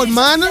your old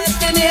man,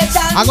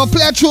 I go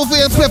play a true for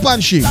your clip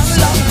and she.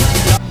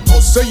 Oh,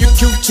 so you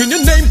cute in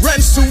your name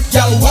brand suit.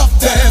 Y'all walk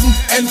them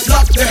and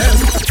flop them.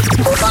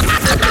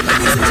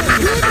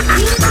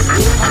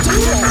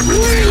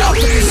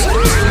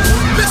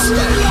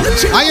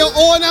 Are you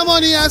own the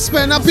money and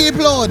spend a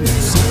people on?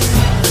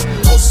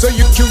 Oh, so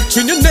you cute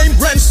in your name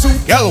brand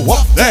suit. Y'all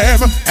walk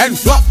them and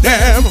flop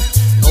them.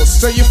 Oh,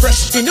 so you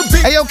fresh in your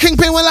big. Hey, yo,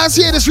 Kingpin, when last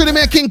year this really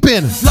made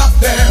Kingpin. Flop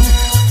them.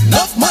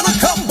 Enough man a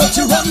come, but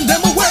you run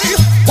them away.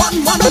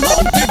 One man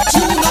alone, big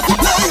tune of the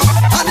play.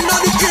 And in the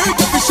ear,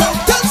 you be shout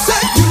and say,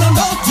 you don't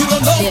know.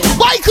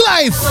 Bike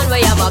life. One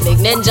way have a big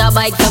ninja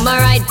bike, come a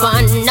ride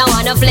fun. Now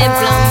wanna flip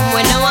flop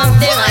when I want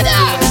the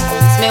ride.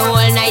 Me all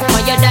night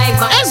for your dive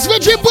on.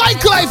 SVG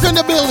Bike Life in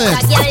the building.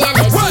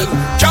 Well,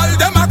 tell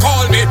them I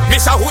call me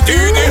Mr.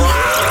 Houdini.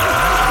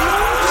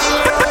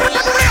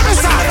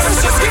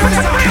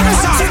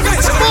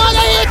 Boy,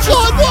 I ain't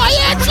good, boy, I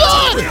ain't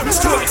good.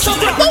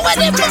 But when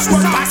they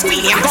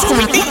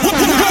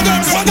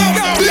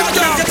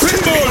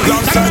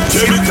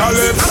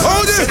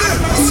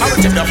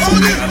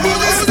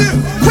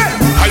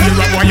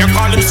why you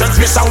call himself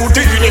Mr.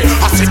 Houdini?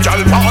 I said,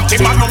 y'all party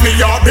man, no me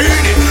your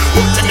beanie.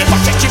 But you never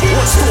check your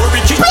whole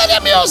story. Play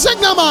the music,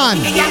 no man.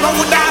 You know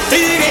what I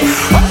feel it.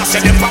 I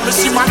said, they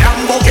promise you my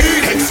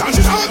Lamborghini.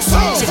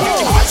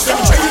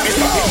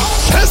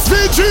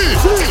 SVG.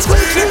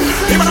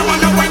 Even I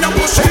wonder when I'm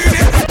pushing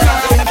it.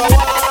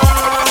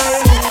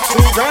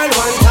 Girl,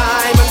 one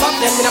time and pop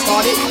them in a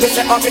party. They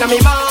say up in a me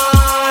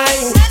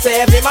mind.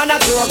 Say every man a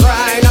do a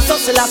grind. I'm so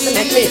still have to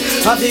make me.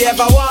 Have you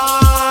ever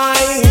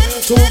wine?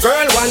 2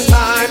 girl one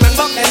time and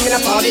pop them in a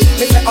party.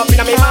 They say up in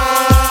a me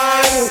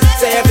mind.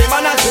 Say every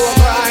man a do a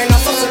grind. I'm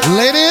so still.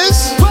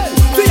 Ladies. Well,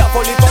 we are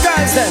only for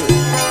girls then.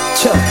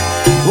 Sure.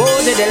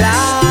 Whoa, did the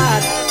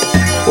lad?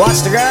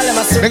 Watch the girl in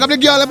my suit. Pick up the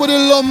girl with the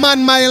low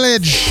man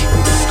mileage.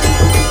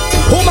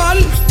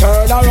 Woman,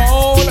 turn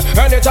around.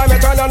 Anytime you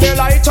turn on the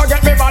light, you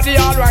get me body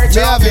alright.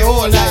 You have the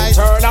whole night.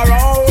 Turn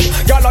around.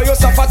 Girl, you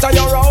so fat on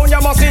your own.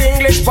 You must see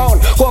English pound.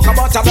 Coca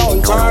butter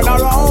down. Turn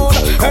around.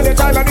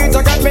 Anytime you need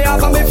to get me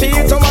off of my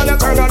feet, to man, you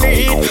turn on the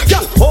heat.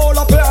 Girl, hold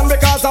up your hand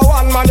because the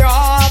one man you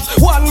have.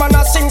 One man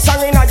a sing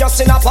song in a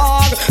just in a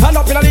fog. And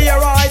up in the air,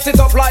 rise it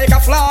up like a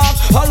flag.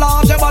 I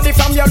love your body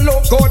from your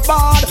look good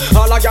bad.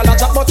 All a girl a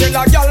chat, but till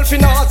a girl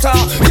finata.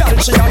 Girl,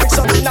 she a mix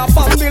up in a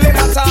family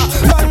matter.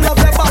 Man love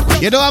your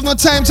body. You don't have no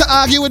time to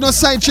argue with no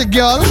side chick,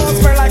 girl.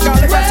 Like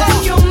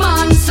when you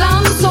man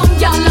slam some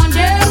girl and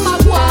them a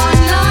go on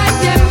like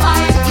them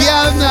high.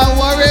 Girl, no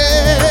worry.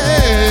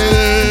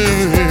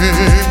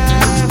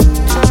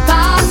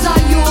 Cause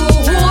you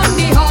own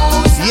the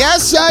house.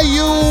 Yes, sir,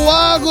 you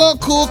are go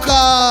cook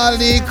all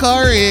the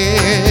curry,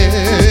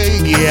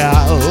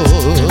 girl.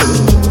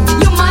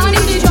 You man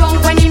in the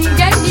drunk when him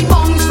get the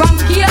bungs from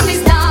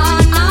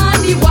Kyrgyzstan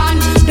and the one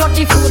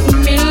dirty foot in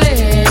me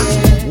leg.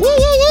 Woo,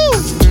 woo, woo.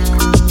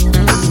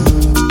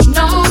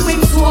 Now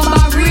him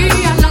sober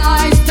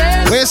realize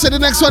them. Wait, so the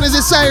next one is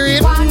the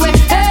siren. One way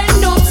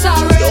end up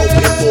sorry. Yo,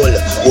 people.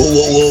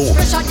 Whoa.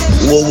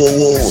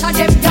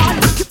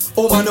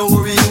 Oh man, don't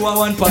worry, you are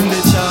one pon the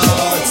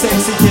chart.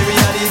 Sexy carry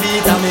a the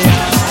beat of me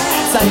heart.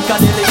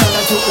 Psychedelic and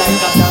a joke like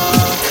a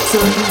dog.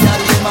 Certain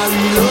girl them a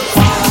real up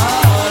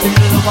hard.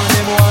 Little love and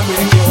them want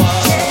break your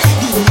heart.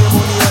 Give them your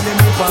money and them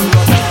rip and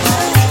go down.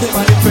 Them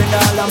a the friend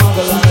all a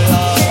muggle and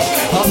love.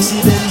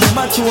 Accident them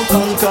a choke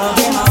and come.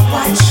 Them a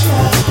watch you.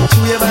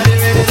 Chew your body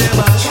ready them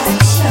a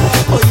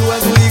oh you a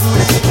goody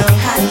goody now.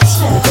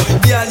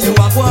 Girl you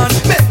a one.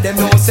 Make them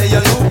know say you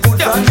look good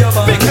from your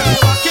band.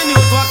 Because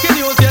walking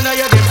you, you know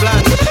you're the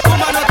plan.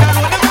 Woman out and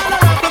know them all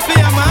around to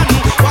fear man.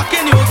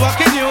 Walking you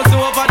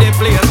over the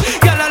place.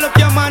 Girl I look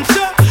your man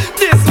sure.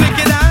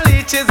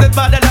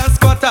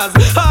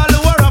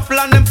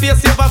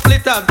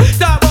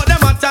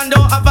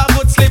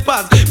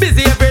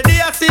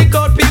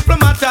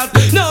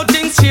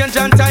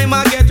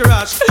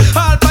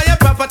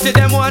 see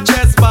them want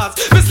trespass.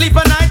 We sleep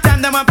at night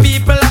and them and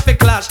people have to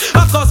clash.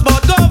 Of course,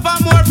 but over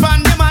more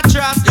fun them a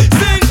trash.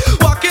 Sing,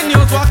 walking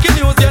news, you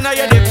know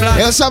you're the plan.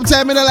 Yeah,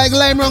 sometimes I don't like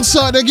lime wrong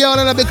sort the girl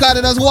because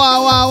it does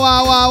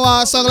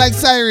wah, song like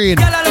siren.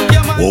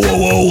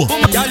 Whoa.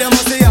 Girl, you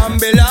must see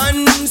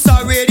ambulance.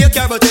 Or radio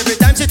car, but every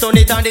time she turn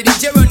it on, the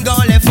DJ run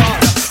gone left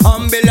out.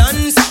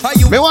 Ambulance, are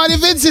you? Me want the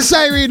Vinci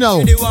siren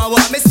now. Me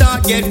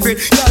start get free.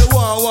 Girl,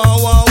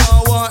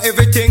 wah,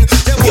 everything.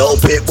 Yo,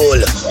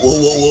 people.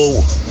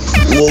 Whoa.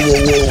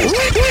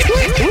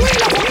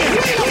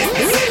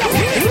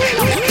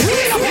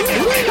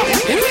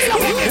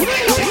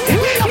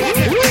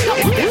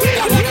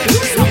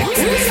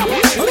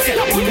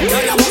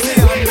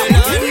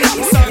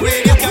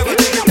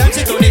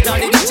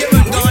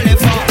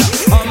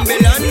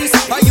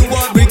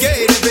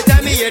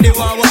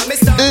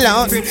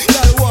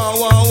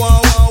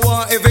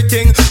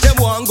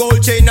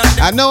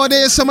 And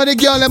nowadays some of the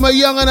girls them are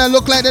young and I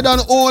look like they done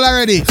old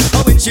already.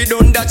 Oh, when she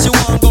done that, she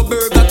want go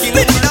Burger King.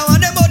 Me did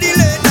want them body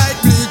late night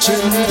bleaching.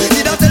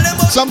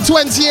 Some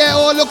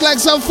 20-year-old look like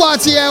some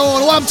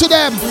 40-year-old. Warm to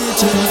them,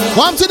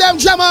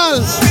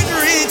 Jamal.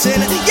 Reaching,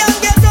 young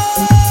get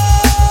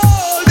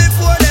old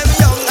before them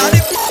young. And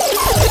if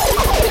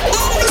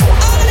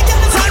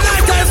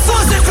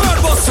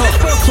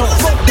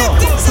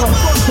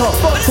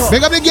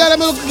big up the girl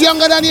them look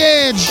younger than the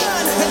age.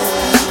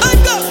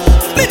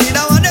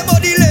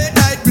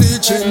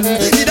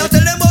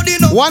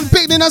 One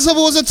picnic not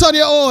supposed to turn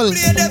you old.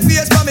 Play the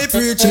face for me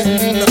preaching.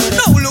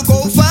 Now look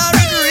how far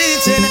it's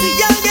reaching.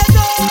 Young get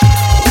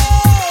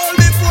old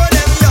before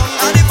them young.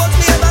 And if us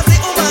neighbors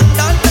see woman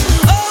done.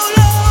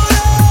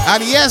 Oh,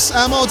 and yes,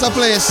 I'm out of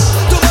place.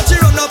 Too much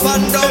you run up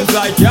and down. It's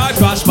like your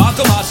crash,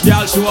 back a mash,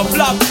 girl, show a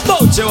flop.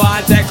 Bout you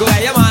want take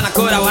away your man, I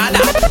coulda want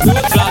that.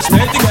 Good flash,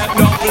 make the get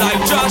dumped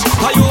like trash.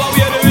 Are you a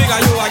wear the ring, are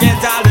you a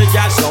get all the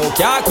cash? So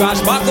car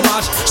crash, back a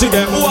mash, she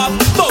get whoop.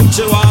 Bout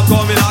you want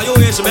coming, are you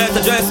wish you better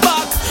dress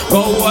back? Go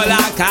all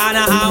I can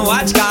and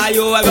watch car.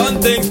 You have done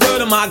things to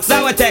the max,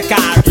 I will take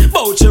car.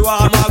 Bout you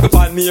want mag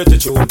upon me to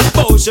tune.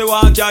 Bout you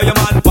want carry your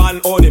man pan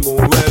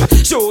honeymoon. Well,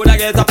 should I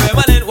get a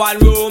permanent one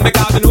room?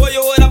 Because I know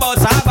you would about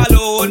half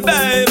alone,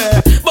 baby.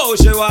 Bout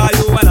you want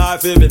you and I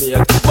feel me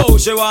mate. Bout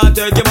you want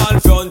take your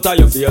man front of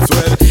your face.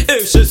 Well,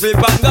 if she slip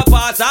and go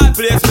past that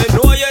place, me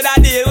know you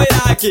that deal with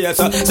that case.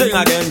 Sing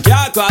again,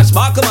 car crash,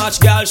 back a match,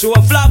 girl, show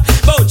a flop.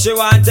 Bout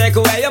you want take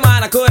away your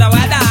man, I coulda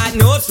wear that.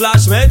 No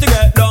flash, me to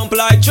get dumped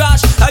like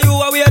trash. Are you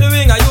a wear the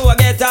ring, are you a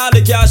get all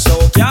the cash?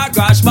 So car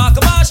crash, back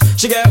a mash,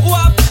 she get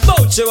whoop.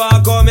 Bout you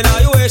want coming,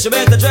 are you wish you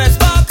better dress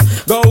back?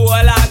 Go all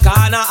I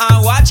can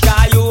and watch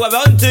car. You have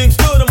done things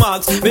to the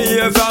max. Me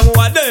hear from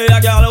one day, a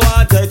girl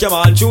want take your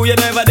man. True, you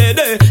never did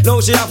it.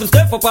 No, she have to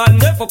step up and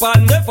nip up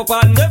and nip up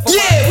and nip up.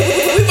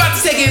 Yeah, we about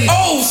to take it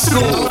old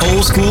school.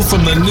 Old school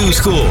from the new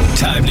school.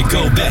 Time to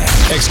go back.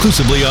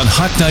 Exclusively on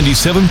Hot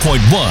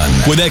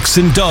 97.1 with X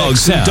and Dog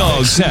Sound.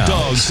 X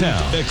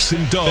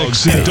and Dog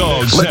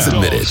Sound. Let's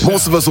admit it.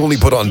 Most of us only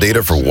put on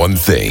data for one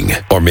thing.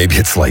 Or maybe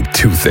it's like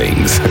two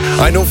things.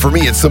 I know for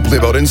me it's simply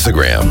about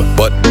Instagram.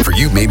 But for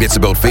you, maybe it's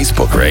about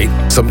Facebook, right?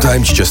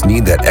 Sometimes you just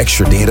need that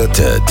extra data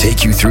to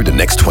take you through the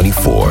next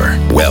 24.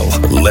 Well,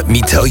 let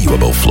me tell you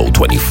about Flow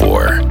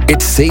 24.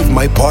 It saved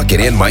my pocket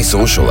and my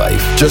social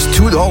life. Just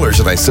 $2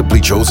 and I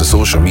simply chose a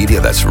social media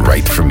that's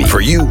right for me.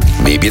 For you,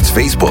 maybe it's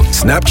Facebook,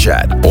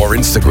 Snapchat, or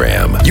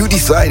Instagram. You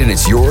decide and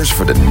it's yours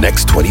for the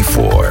next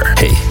 24.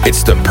 Hey,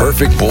 it's the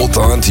perfect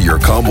bolt-on to your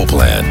combo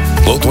plan.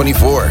 Flow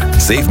 24.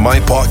 Save my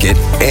pocket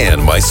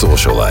and my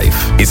social life.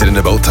 Isn't it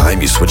about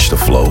time you switch to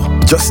Flow?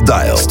 Just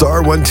dial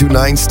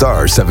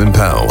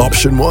 *129*7#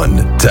 option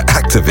 1 to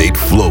activate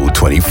Flow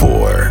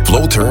 24.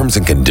 Flow terms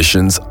and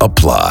conditions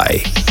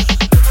apply.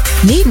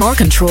 Need more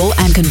control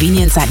and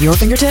convenience at your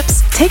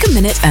fingertips? Take a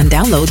minute and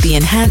download the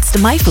enhanced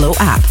MyFlow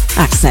app.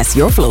 Access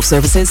your Flow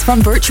services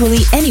from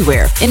virtually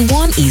anywhere in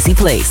one easy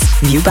place.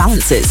 View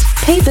balances,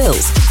 pay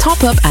bills,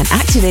 top up and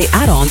activate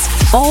add-ons,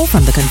 all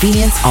from the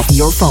convenience of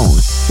your phone.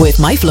 With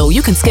MyFlow,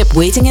 you can skip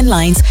waiting in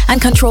lines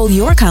and control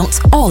your accounts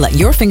all at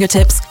your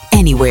fingertips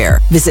anywhere.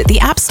 Visit the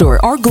App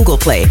Store or Google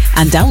Play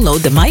and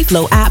download the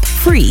MyFlow app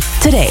free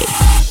today.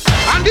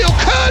 And he'll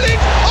curl it.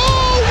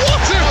 Oh,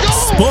 what a goal!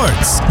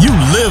 Sports, you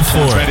live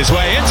for it. His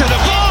way into the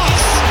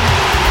box.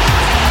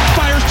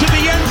 Fires to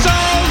the end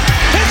zone.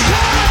 It's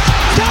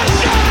caught.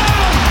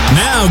 Touchdown!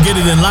 Now get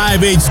it in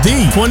live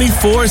HD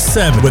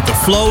 24/7 with the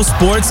Flow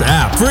Sports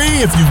app.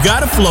 Free if you've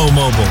got a Flow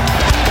mobile.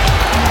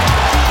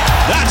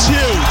 That's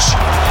huge.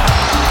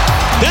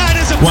 That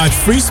is a Watch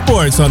free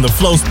sports on the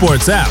Flow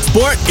Sports app.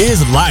 Sport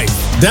is life.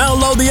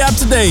 Download the app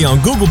today on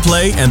Google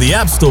Play and the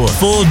App Store.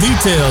 Full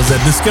details at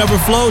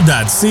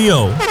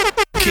discoverflow.co.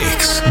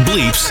 Kicks,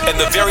 bleeps, and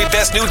the very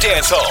best new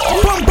dancehall.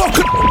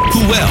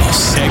 Who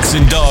else? X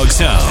and Dog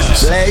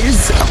Sounds.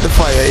 Blaze up the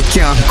fire, it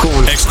can't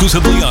cool.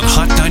 Exclusively on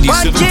Hot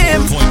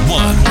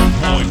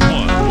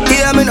 97.1.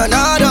 Hear me no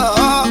nada.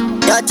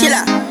 Yo,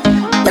 chilla.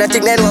 But I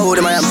think they know who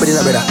the man put in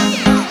a better.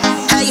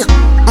 Hey,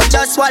 I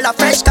just swallow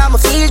fresh, cause I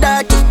feel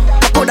dirty.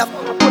 I put up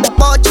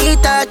about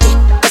G30.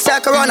 I say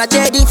talk around a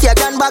JD if you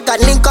can back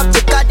and link up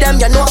to cut them,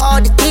 you know how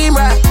the team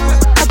right.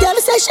 A girl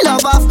say she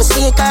love off my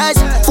sneakers,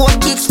 4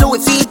 kicks,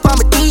 Louis feet on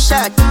my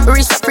t-shirt.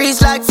 Wrist a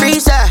freeze like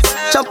freezer,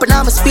 jumping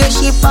on my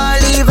spaceship all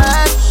leave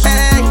her.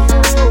 Hey,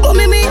 oh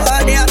me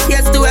all day I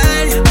face the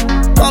world.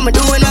 What me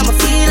doing, I'ma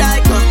feel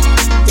like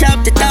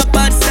drop the top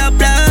of the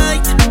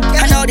stoplight.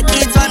 I know the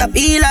kids wanna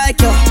be like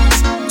you.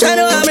 Try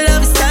to have me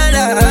love style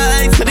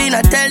life. Maybe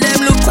not tell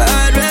them look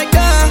hard right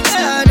now.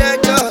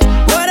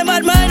 What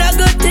about mine? A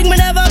good thing me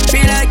never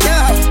feel like you.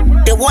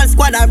 The one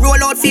squad I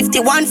roll out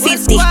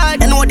 50-150. I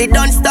know the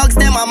done stocks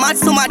them a mad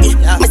somebody.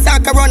 Me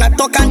talk around a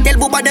talk and tell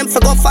Booba them for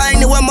go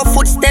find where my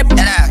footstep.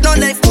 No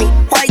left me.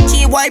 White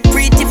G, white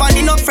pretty,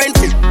 valley no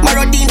friendly.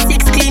 Marodine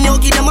 6 clean, you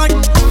give them a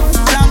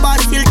Lambar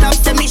still top,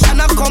 the mission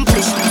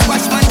accomplished.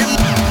 Watch man them.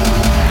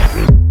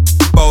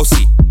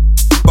 Bossy,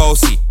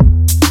 bossy,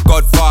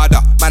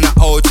 Godfather, man a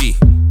OG,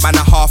 man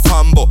a half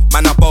humble,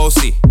 man a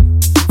bossy.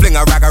 Fling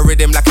a rag a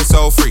rhythm like it's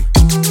all free.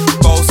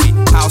 Bossy,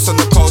 house on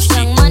the coast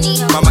G.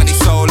 My money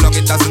so long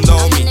it doesn't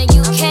know me.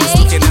 It's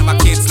looking at my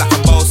kids like a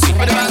bossy.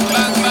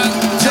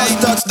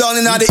 Just touched down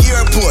in the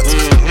airport.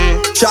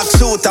 Track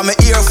suit and my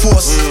Air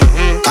Force.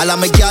 All of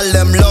my gal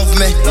them love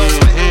me.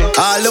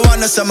 All the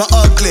wanna say me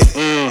ugly.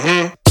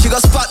 She go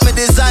spot me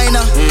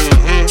designer.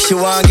 She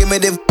wanna give me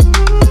the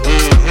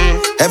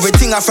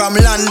everything I from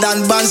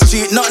London, Bond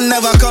Street. Nothing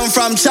ever come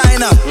from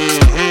China.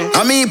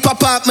 I mean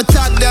pop up, me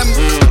tag them.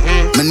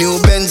 My new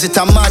Benz it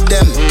a mad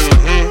them.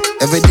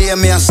 Every day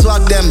me a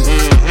swag them.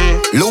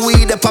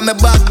 Louis up on me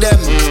back them.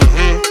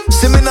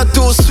 See me not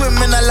too swim,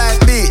 me not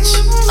like beach.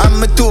 And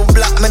me too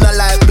black, me not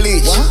like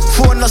bleach.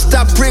 Phone no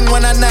stop ring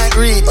when I night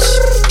reach.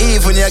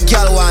 Even your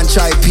girl want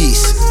try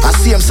peace. I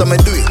see him so me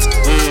do it.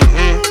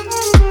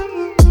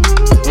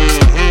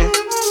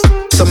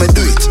 So me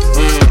do it.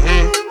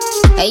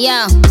 Hey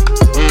yo.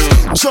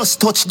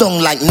 Just touch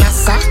down like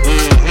NASA.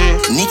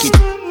 Nick it,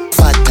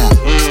 fatter.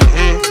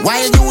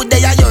 While you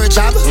there at your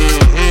job,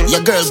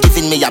 your girl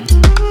giving me a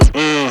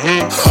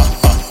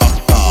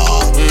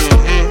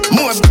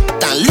more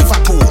than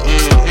Liverpool.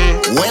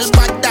 Well,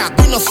 bad dog,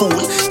 we no fool.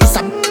 It's a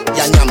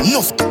and I'm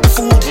enough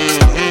food.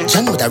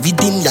 You know that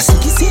redeem your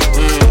see.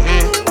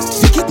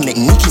 Wicked make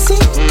Nicky see.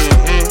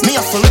 Me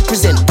have to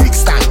represent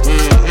Brixton.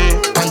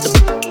 And the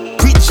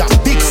preach and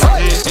big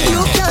side.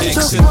 You can't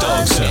just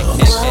Dog sounds.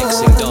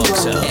 Xing dog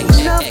sounds.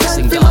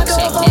 Xing dog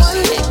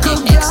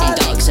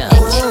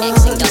sounds.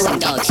 Xing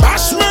dog sounds.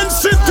 Ashman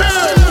City.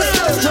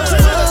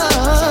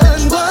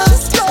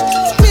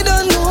 We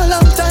don't know a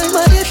long time,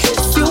 but if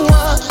you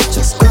want,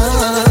 just go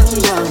on.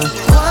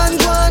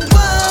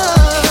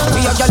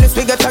 We a girl is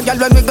we get a girl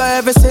when we go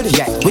every city.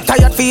 Yeah. We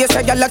tired for you,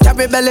 say girl like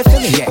carry belly for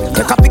me. Yeah.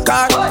 Take up the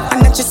car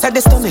and then she said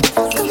this to me.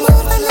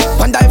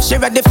 Wonder if she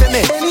ready for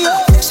me.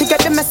 She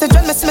get the message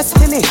when me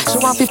skinny. She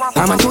want people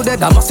come and do the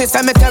damn see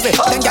cemetery.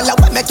 Then girl I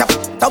want make up,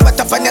 wet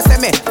up when you see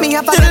me. Me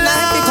have a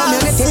life the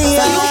community.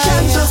 You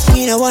can't just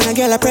me no wanna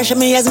girl a pressure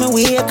me as me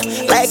wake.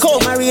 Like how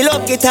my real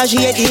love get a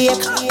headache.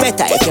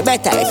 Better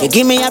if you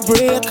give me a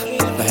break.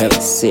 For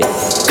heaven's sake.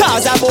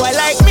 Cause a boy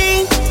like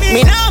me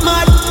not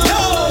mad.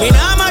 Me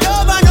not mad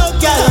over no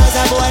girl. Cause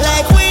a boy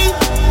like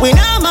we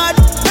not mad.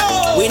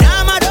 We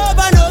not mad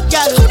over no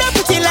girl. Coulda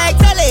pretty like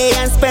Dolly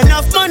and spend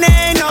enough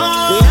money, no.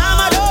 We not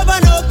mad over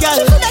no girl.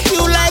 Coulda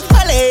cute like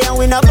Dolly and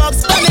we no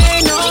box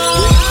money, no.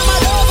 We not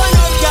mad over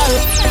no girl.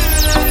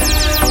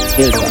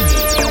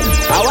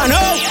 I wanna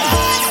know.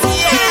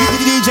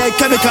 DJ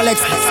Chemical X,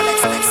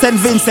 St.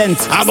 Vincent.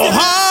 I go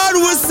hard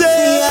with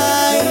say.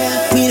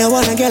 Yeah. Me no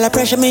wanna girl a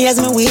pressure me as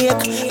me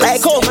wake.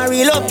 Like how my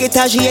real love get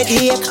a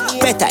headache.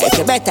 Better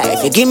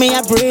if you give me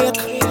a break.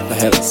 For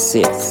heaven's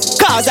sake.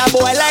 Cause a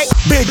boy like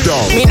Big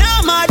Dog. me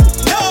not mad.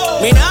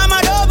 Me not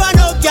mad over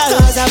no girl.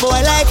 Cause a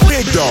boy like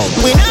Big Dog.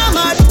 we not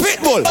mad.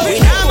 Pitbull. We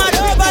not mad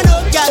over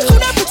no girl.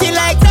 Coulda pretty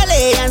like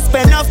Dolly and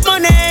spend enough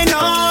money, no.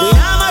 We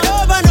not mad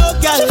over no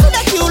girl.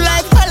 Coulda cute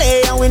like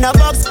Dolly and we no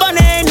box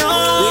money, no.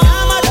 We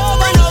not mad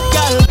over no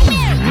girl.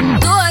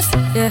 Ghost,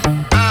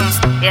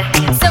 yeah.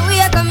 So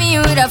we are coming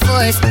with a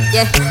force,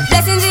 yeah.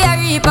 Blessings we are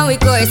reap and we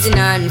coursing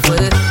on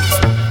full.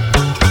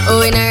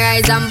 Oh, we no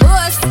rise and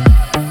boast.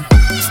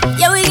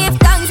 Yeah, we give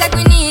thanks like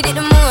we need it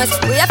the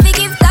most. We have to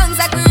give thanks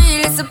like we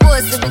really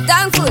supposed to be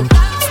thankful.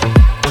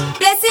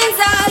 Blessings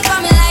all for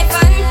my life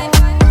and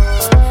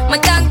my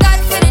thank God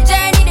for the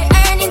journey, the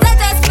earnings are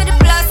just for the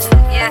plus.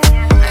 Yeah,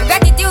 and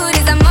gratitude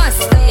is a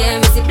must. Yeah,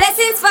 me see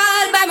blessings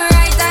fall by my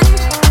right hand.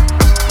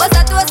 But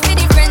I toast for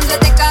the friends we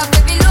take off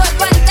every load.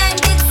 One time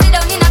did sit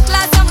down in a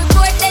class and we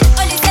bored then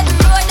only said the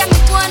road and we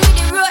go on with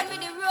the road.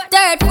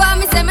 Third form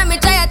me say me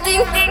try a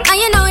thing, and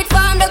you know it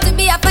formed out to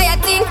be a fire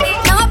thing.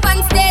 Now up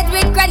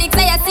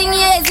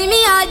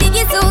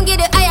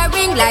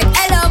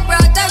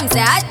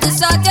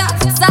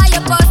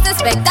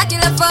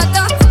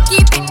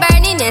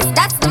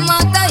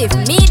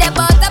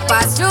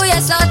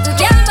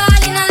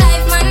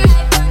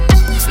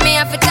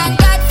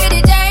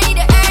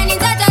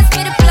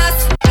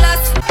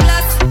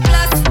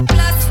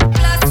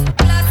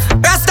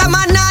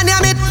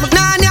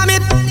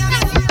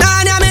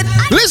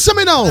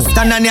now.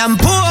 Stand on them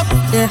pork.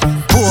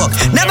 Pork.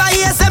 Never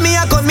hear say me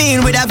I come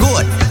in with a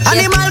goat.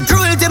 Animal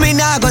cruelty me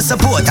nah go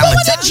support. Come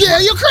on,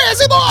 Jay, you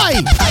crazy boy.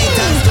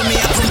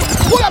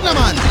 Pull up the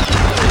man.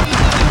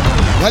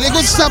 Well, you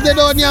could stop the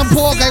door and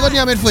pork. I got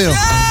name it for you.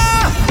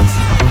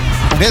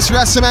 This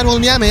Rasta man will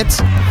name it.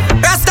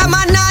 Rasta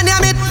man nah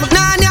name it.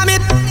 Nah name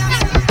it.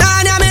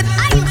 Nah name it.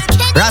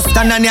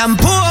 Rasta nah name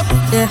pork.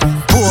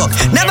 Pork.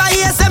 Never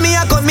hear say me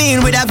I come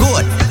in with a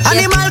goat.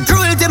 Animal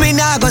cruelty me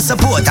nah go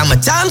support. I'm a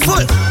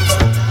thankful.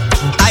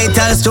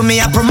 Titles to me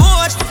I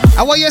promote.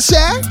 And what you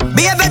say?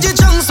 Be a veggie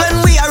chunks when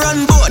we are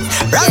on board.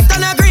 Rasta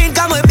na green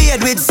come with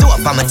beard with soap.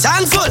 I'm a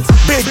thankful.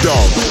 Big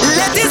dog.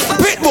 Let this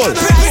Pitbull.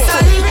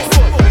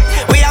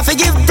 We have to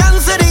give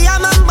thanks to the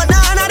yam and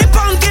banana, the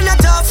pumpkin the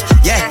tough.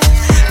 Yeah.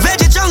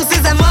 Veggie chunks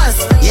is a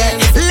must. Yeah.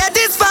 Let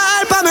this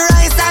fall for me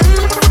rice and.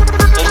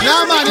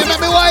 Nah man, you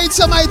make me white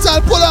some title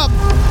pull up.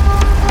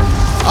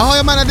 How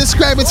you man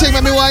describe it?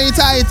 Make me white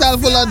title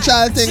full of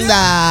child thing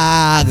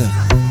dog.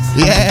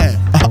 Yeah.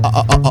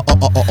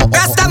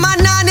 Rasta man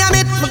nah name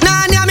it.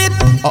 Nah name it.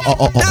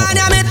 Nah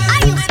name it.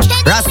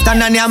 Rasta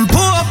nah name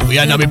pork. We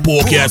are name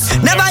pork, yes.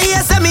 Never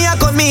hear say me I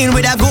come in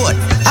with a goat.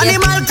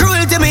 Animal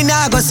cruelty me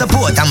nah go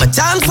support. I'm a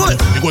thankful.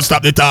 You go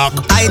stop the talk.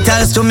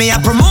 Titles to me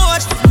I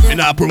promote. Me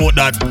nah promote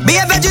that. Be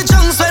a veggie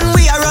chunks when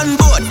we are on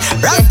board.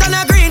 Rasta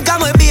na green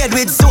come with beard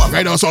with soap.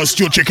 Right now some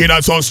stew chicken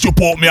and some stew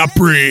pork me I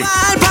pray.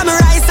 Palm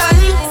rice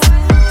and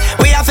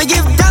we have to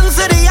give thanks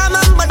to the yam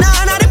and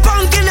banana, the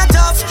pumpkin the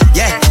tough.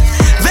 Yeah.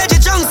 Veggie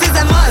chunks is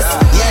a must.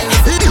 Yeah.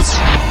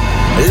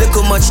 Look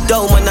how much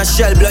dough man a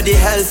shell. Bloody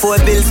hell for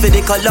bills for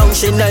the cologne.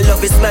 Chanel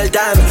love it smell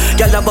damn.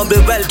 Gyal a bubble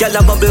well, gyal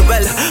a bubble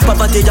well.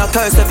 Poverty a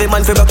curse, every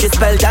man for rock his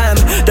spell damn.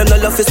 Them no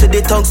love to see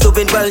the tongues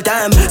doing well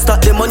damn.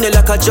 Start the money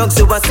like a jug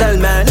to a sell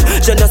man.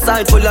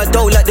 Genocide full of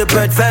dough like the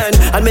bread van.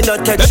 And me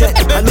not take shit,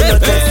 and me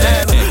not take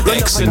them.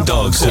 X and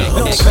Dog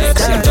Sounds.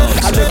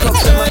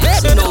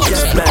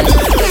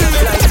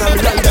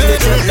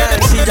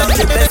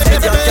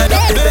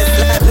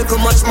 Look how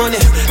much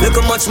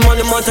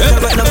money, money,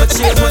 right now my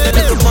change money,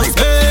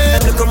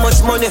 look how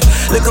much money,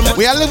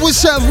 we are live with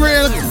self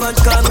real.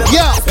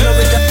 Yeah.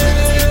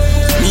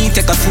 Me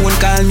take a phone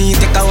call, me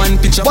take a one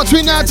picture. But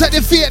we not take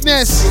the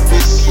fakeness.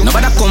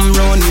 Nobody come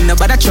round me,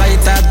 nobody try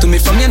talk to me.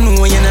 From you know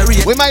you not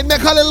real. We might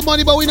make a little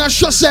money, but we not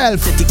show self.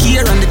 Set the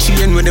gear on the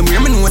chain with them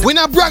wear me know. We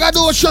not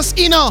bragado, just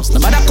enough.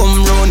 Nobody come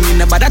round me,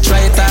 nobody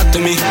try talk to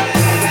me.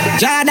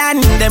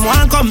 Jordan, them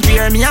want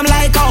compare me, I'm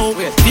like, oh,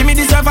 give me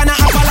deserve an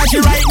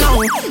apology right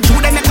now. To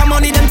them make a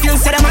money, them feel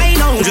say them I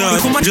know.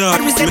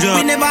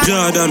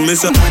 Jordan,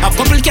 miss a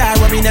couple car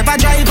where we never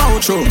drive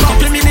out through.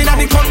 Couple minutes that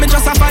we come, me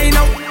just a find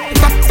out.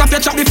 Stop your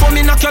chat before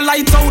me knock your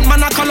lights out.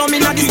 Man, I call on me,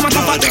 not this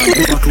matter for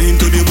clean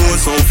to the boat,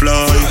 so fly.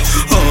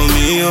 Oh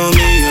me, oh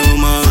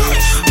man.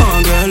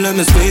 Oh girl, let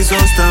me squeeze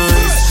those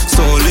thighs.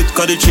 So lit,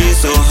 cause the cheese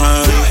so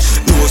high.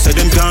 No, say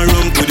them can't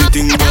run to the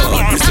thing,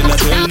 but me still I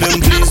tell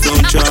them, please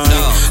don't try.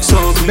 So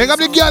make up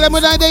the girl, them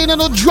with they ain't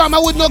no drama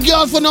with no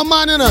girl for no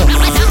man, you know.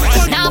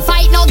 Now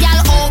fight no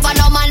girl over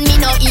no man, me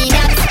no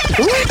idiot.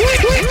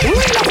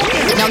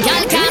 No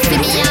girl can't see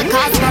me and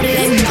cause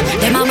problem.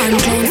 Them a man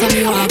clown so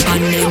me walk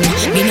on them.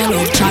 Me no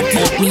love chat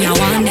but me I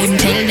want them.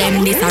 Tell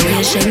them this a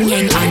real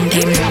Shenyang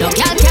anthem. No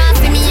girl can't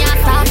see me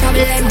and cause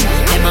problem.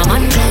 Them a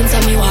man clown so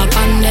me walk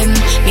on them.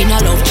 Me no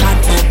love chat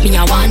but me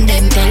I want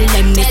them. Tell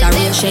them this a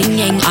real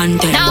Shenyang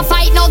anthem. Now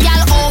fight no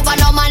girl over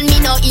no man, me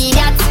no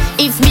idiot.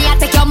 If me I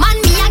take your man,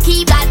 me I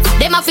keep that.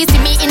 Them a fi see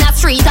me in a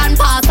street and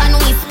pass and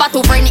whisper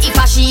to friend if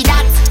I she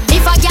that.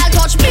 If a girl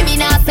touch me, me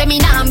nah say me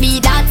nah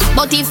be that.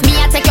 But if me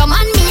I take your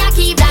man, me I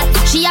keep that.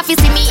 She a fi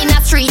see me in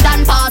a street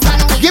and pass and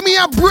whisper. Give me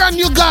a brand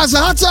new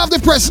Gaza, hot off the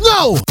press,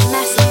 no.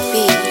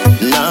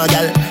 No,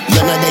 girl,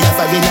 you know they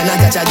have a win and I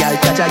catch a girl,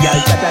 catch a girl,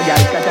 catch a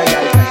girl, catch a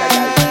girl, catch a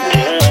girl.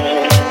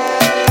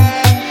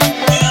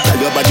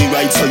 Tell your body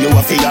right, so you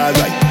a feel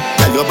alright.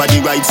 Tell your body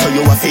right, so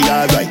you a feel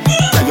alright.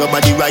 Tell your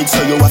body right,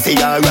 so you a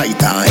feel alright.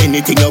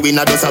 Anything you win,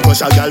 I just a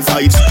push a girl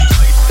fight.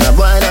 Now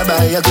wanna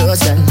buy your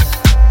clothes then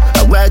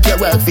I work your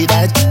work for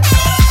that.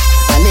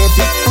 And if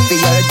you for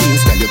your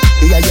things, tell you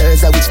your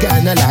yours, I wish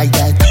kinda like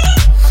that.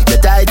 You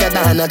tighter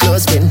than a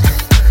clothespin.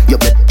 You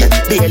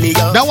barely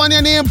go. That one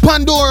your name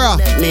Pandora.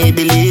 Let me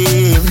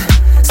believe,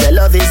 say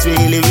love is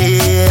really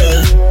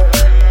real.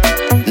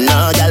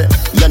 No girl,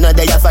 you know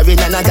they are foreign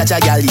and I catch a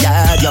girl,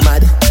 yeah, you're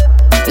mad.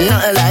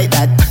 Nothing like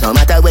that. No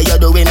matter where you're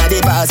doing at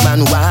the past,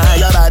 man, why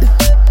you bad?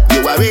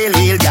 You a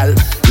real girl,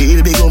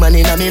 real big woman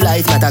in my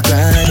life, not a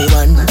cranny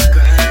one.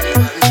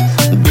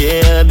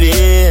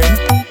 Baby,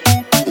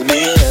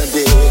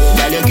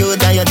 girl you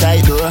cute and you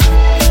tight though.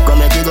 Come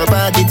make you go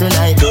party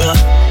tonight though.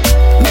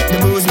 Make the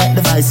booze, make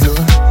the vice slow.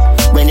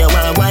 When you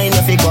want wine,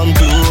 if you come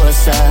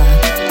closer.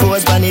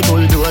 Pose pan the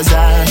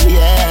bulldozer,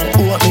 yeah.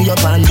 Open your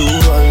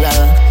Pandora.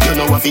 You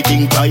know what you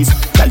think twice.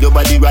 Tell your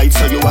body right,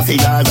 so you a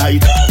feel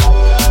alright.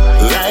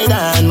 Ride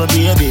on, my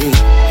baby.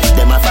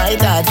 Them a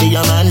fight hard for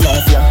your man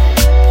left ya.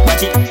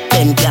 Watch it,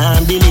 them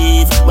can't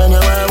believe. When you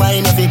want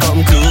wine, if you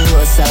come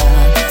closer.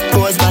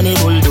 Pose pan the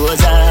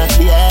bulldozer,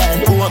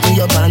 yeah. Open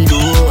your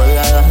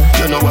Pandora.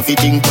 You know what have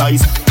to think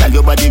twice. Tell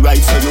your body right,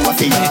 so you have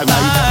to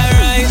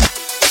alright.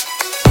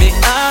 Me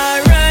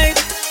alright.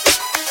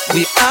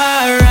 We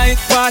alright.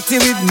 Party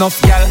with enough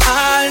y'all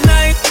all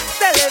night.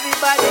 Tell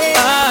everybody.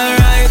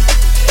 Alright.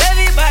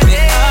 Everybody.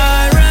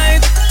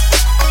 Alright.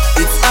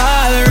 It's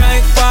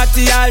alright.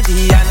 Party all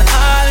day and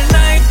all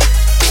night.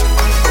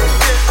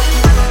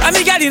 And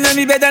me got in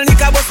me bed and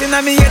liquor bust in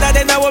me head.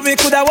 Then I what me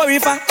coulda worry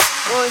for.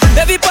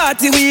 Every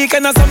party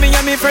weekend I saw me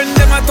and me friend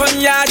them a ton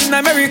yard in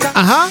America.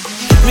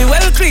 Me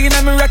well clean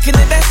and me rocking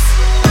the best.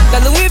 The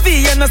Louis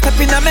V and no step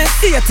in a mess.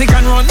 See a tig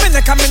and run, me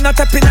neck and me not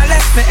step in a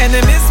less. Me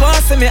enemies want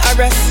see me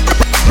arrest.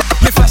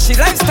 Me flashy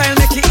lifestyle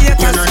make it eat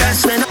and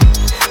spend.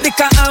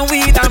 Liquor and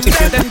weed and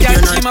blood. Them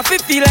girl dream of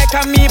it feel like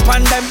a me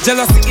pan them.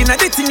 Jealousy in a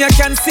the thing you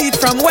can see it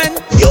from when.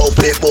 Yo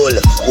people,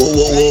 whoa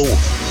whoa whoa.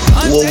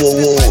 Whoa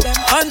whoa whoa.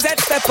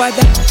 100 step of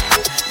them.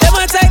 Them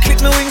a take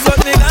with me wings but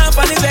me gone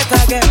for the jet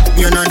again.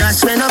 You know that's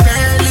when up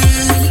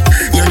early.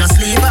 You know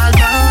sleep all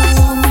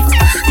bound.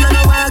 You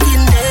know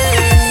walking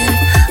there.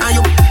 And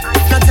you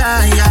not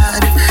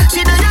tired.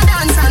 She do your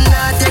dance and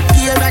not take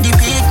care of the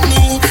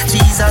picnic.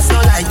 Jesus so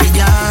like the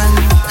girl.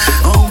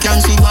 How can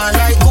she go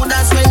like good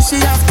as when she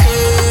have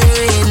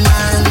pain,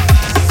 man?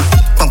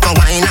 Come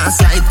wine and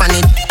slide on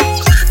it.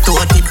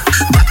 Toe tip,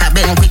 back a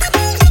bend quick.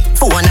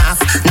 Phone off,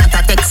 not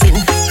a texting.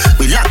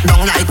 We lock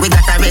down like we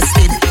got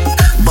arrested.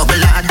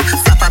 Bubble hard,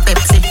 flap a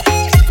Pepsi.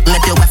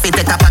 Make you waffy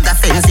take a bag of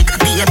fensic.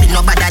 Baby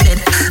nobody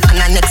dead. And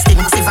the next thing,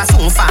 see for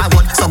soon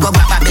forward. So go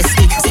grab a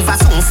bestie. See for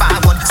soon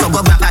forward. So go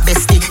grab a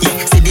bestie. Yeah,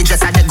 see the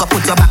dress and then go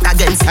put your back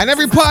against it. And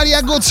every party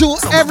I go to,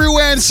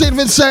 everywhere in St.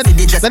 Vincent,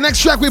 the next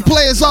track we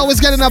play is always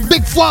getting a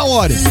big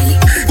forward.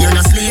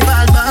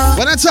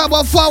 When I talk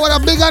about forward, a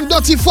big and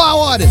dirty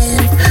forward.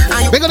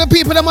 Big on the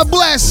people that are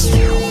blessed.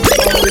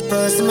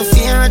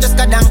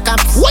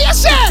 What you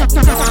say?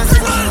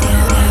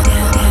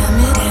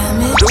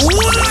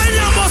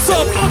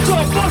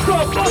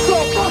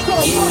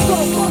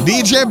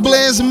 DJ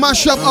Blaze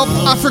mash up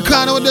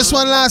Africana with this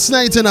one last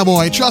night, in a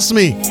boy. Trust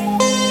me.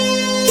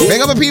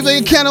 Big up the people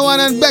in Kenawan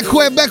and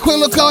Beckway. Beckway,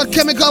 look out,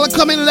 Chemical are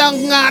coming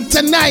along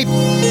tonight.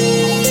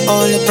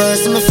 Only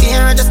person me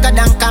fear just got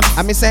down cap.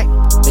 I me say,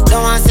 me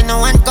don't want see no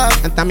one cup.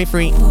 And Tommy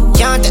free.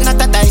 Can't take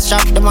not a tight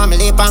shop. The mama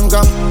lip and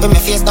grub. With my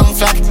face down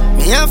flat.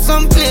 Me have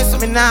some place so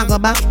me nah go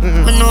back.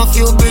 Me know a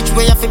few bridge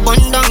where you fi bun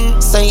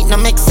down. So it no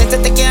make sense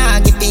to take your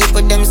heart. Give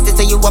people them still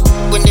say you up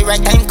when the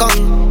right time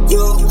come.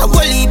 Yo, a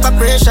whole heap of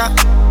pressure.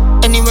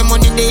 Anyway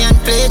money they and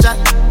pleasure.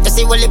 You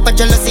see whole heap of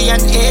jealousy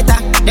and hater.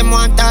 Them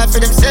want all for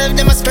themselves,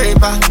 them a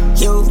scraper.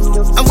 Yo,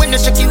 and when the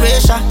tricky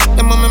ratio,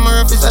 them a memory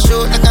of is a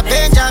shoot like a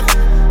paint job.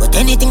 But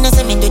anything that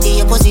say me do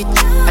the opposite.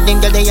 I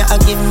think girl they a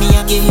give me.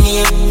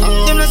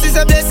 Them no see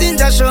a blessing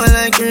to show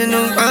like rain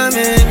on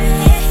me.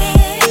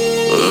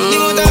 The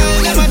other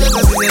them a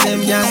just see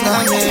them can't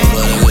stop me.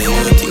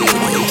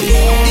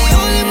 The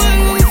only man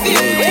who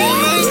feel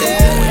right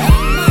there.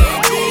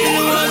 You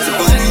know what's the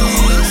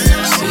police.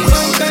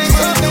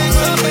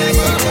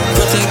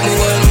 Protect me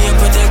while me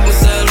protect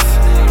myself.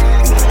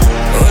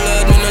 Oh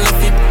Lord, me no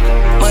left it.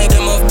 My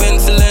them of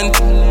pencilent.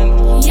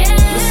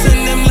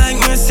 Send them like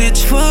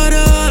message for the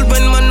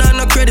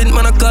credit,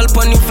 man, I call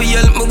upon you for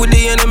help me with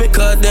the enemy.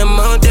 Cause them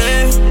out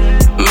there.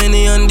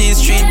 Many on these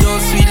streets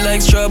don't sweet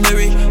like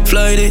strawberry.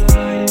 Fly it.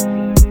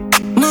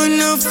 Man,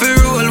 I feel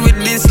roll with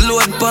this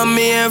load upon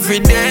me every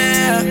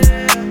day.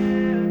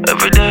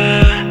 Every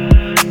day.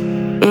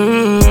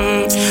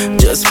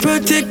 Just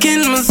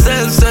protecting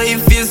myself. So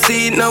if you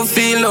see it, now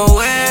feel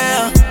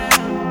nowhere.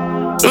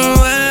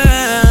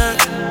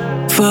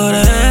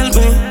 Father, help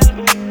me.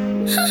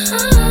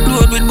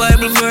 Load with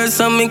Bible verse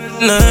and me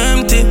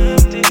empty.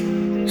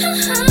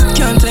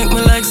 Can't take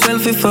me like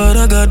selfie,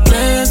 Father God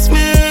bless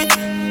me.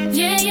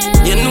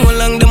 You know how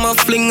long them a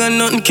fling and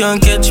nothing can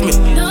catch me.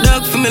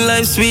 Dog for me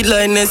life sweet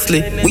like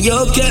Nestle. We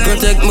okay.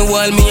 Protect me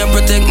while me and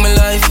protect my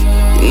life.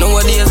 You know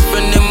what they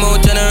friend them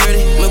out and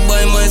already. Me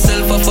buy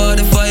myself a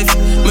 45.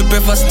 Me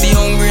prefer stay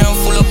hungry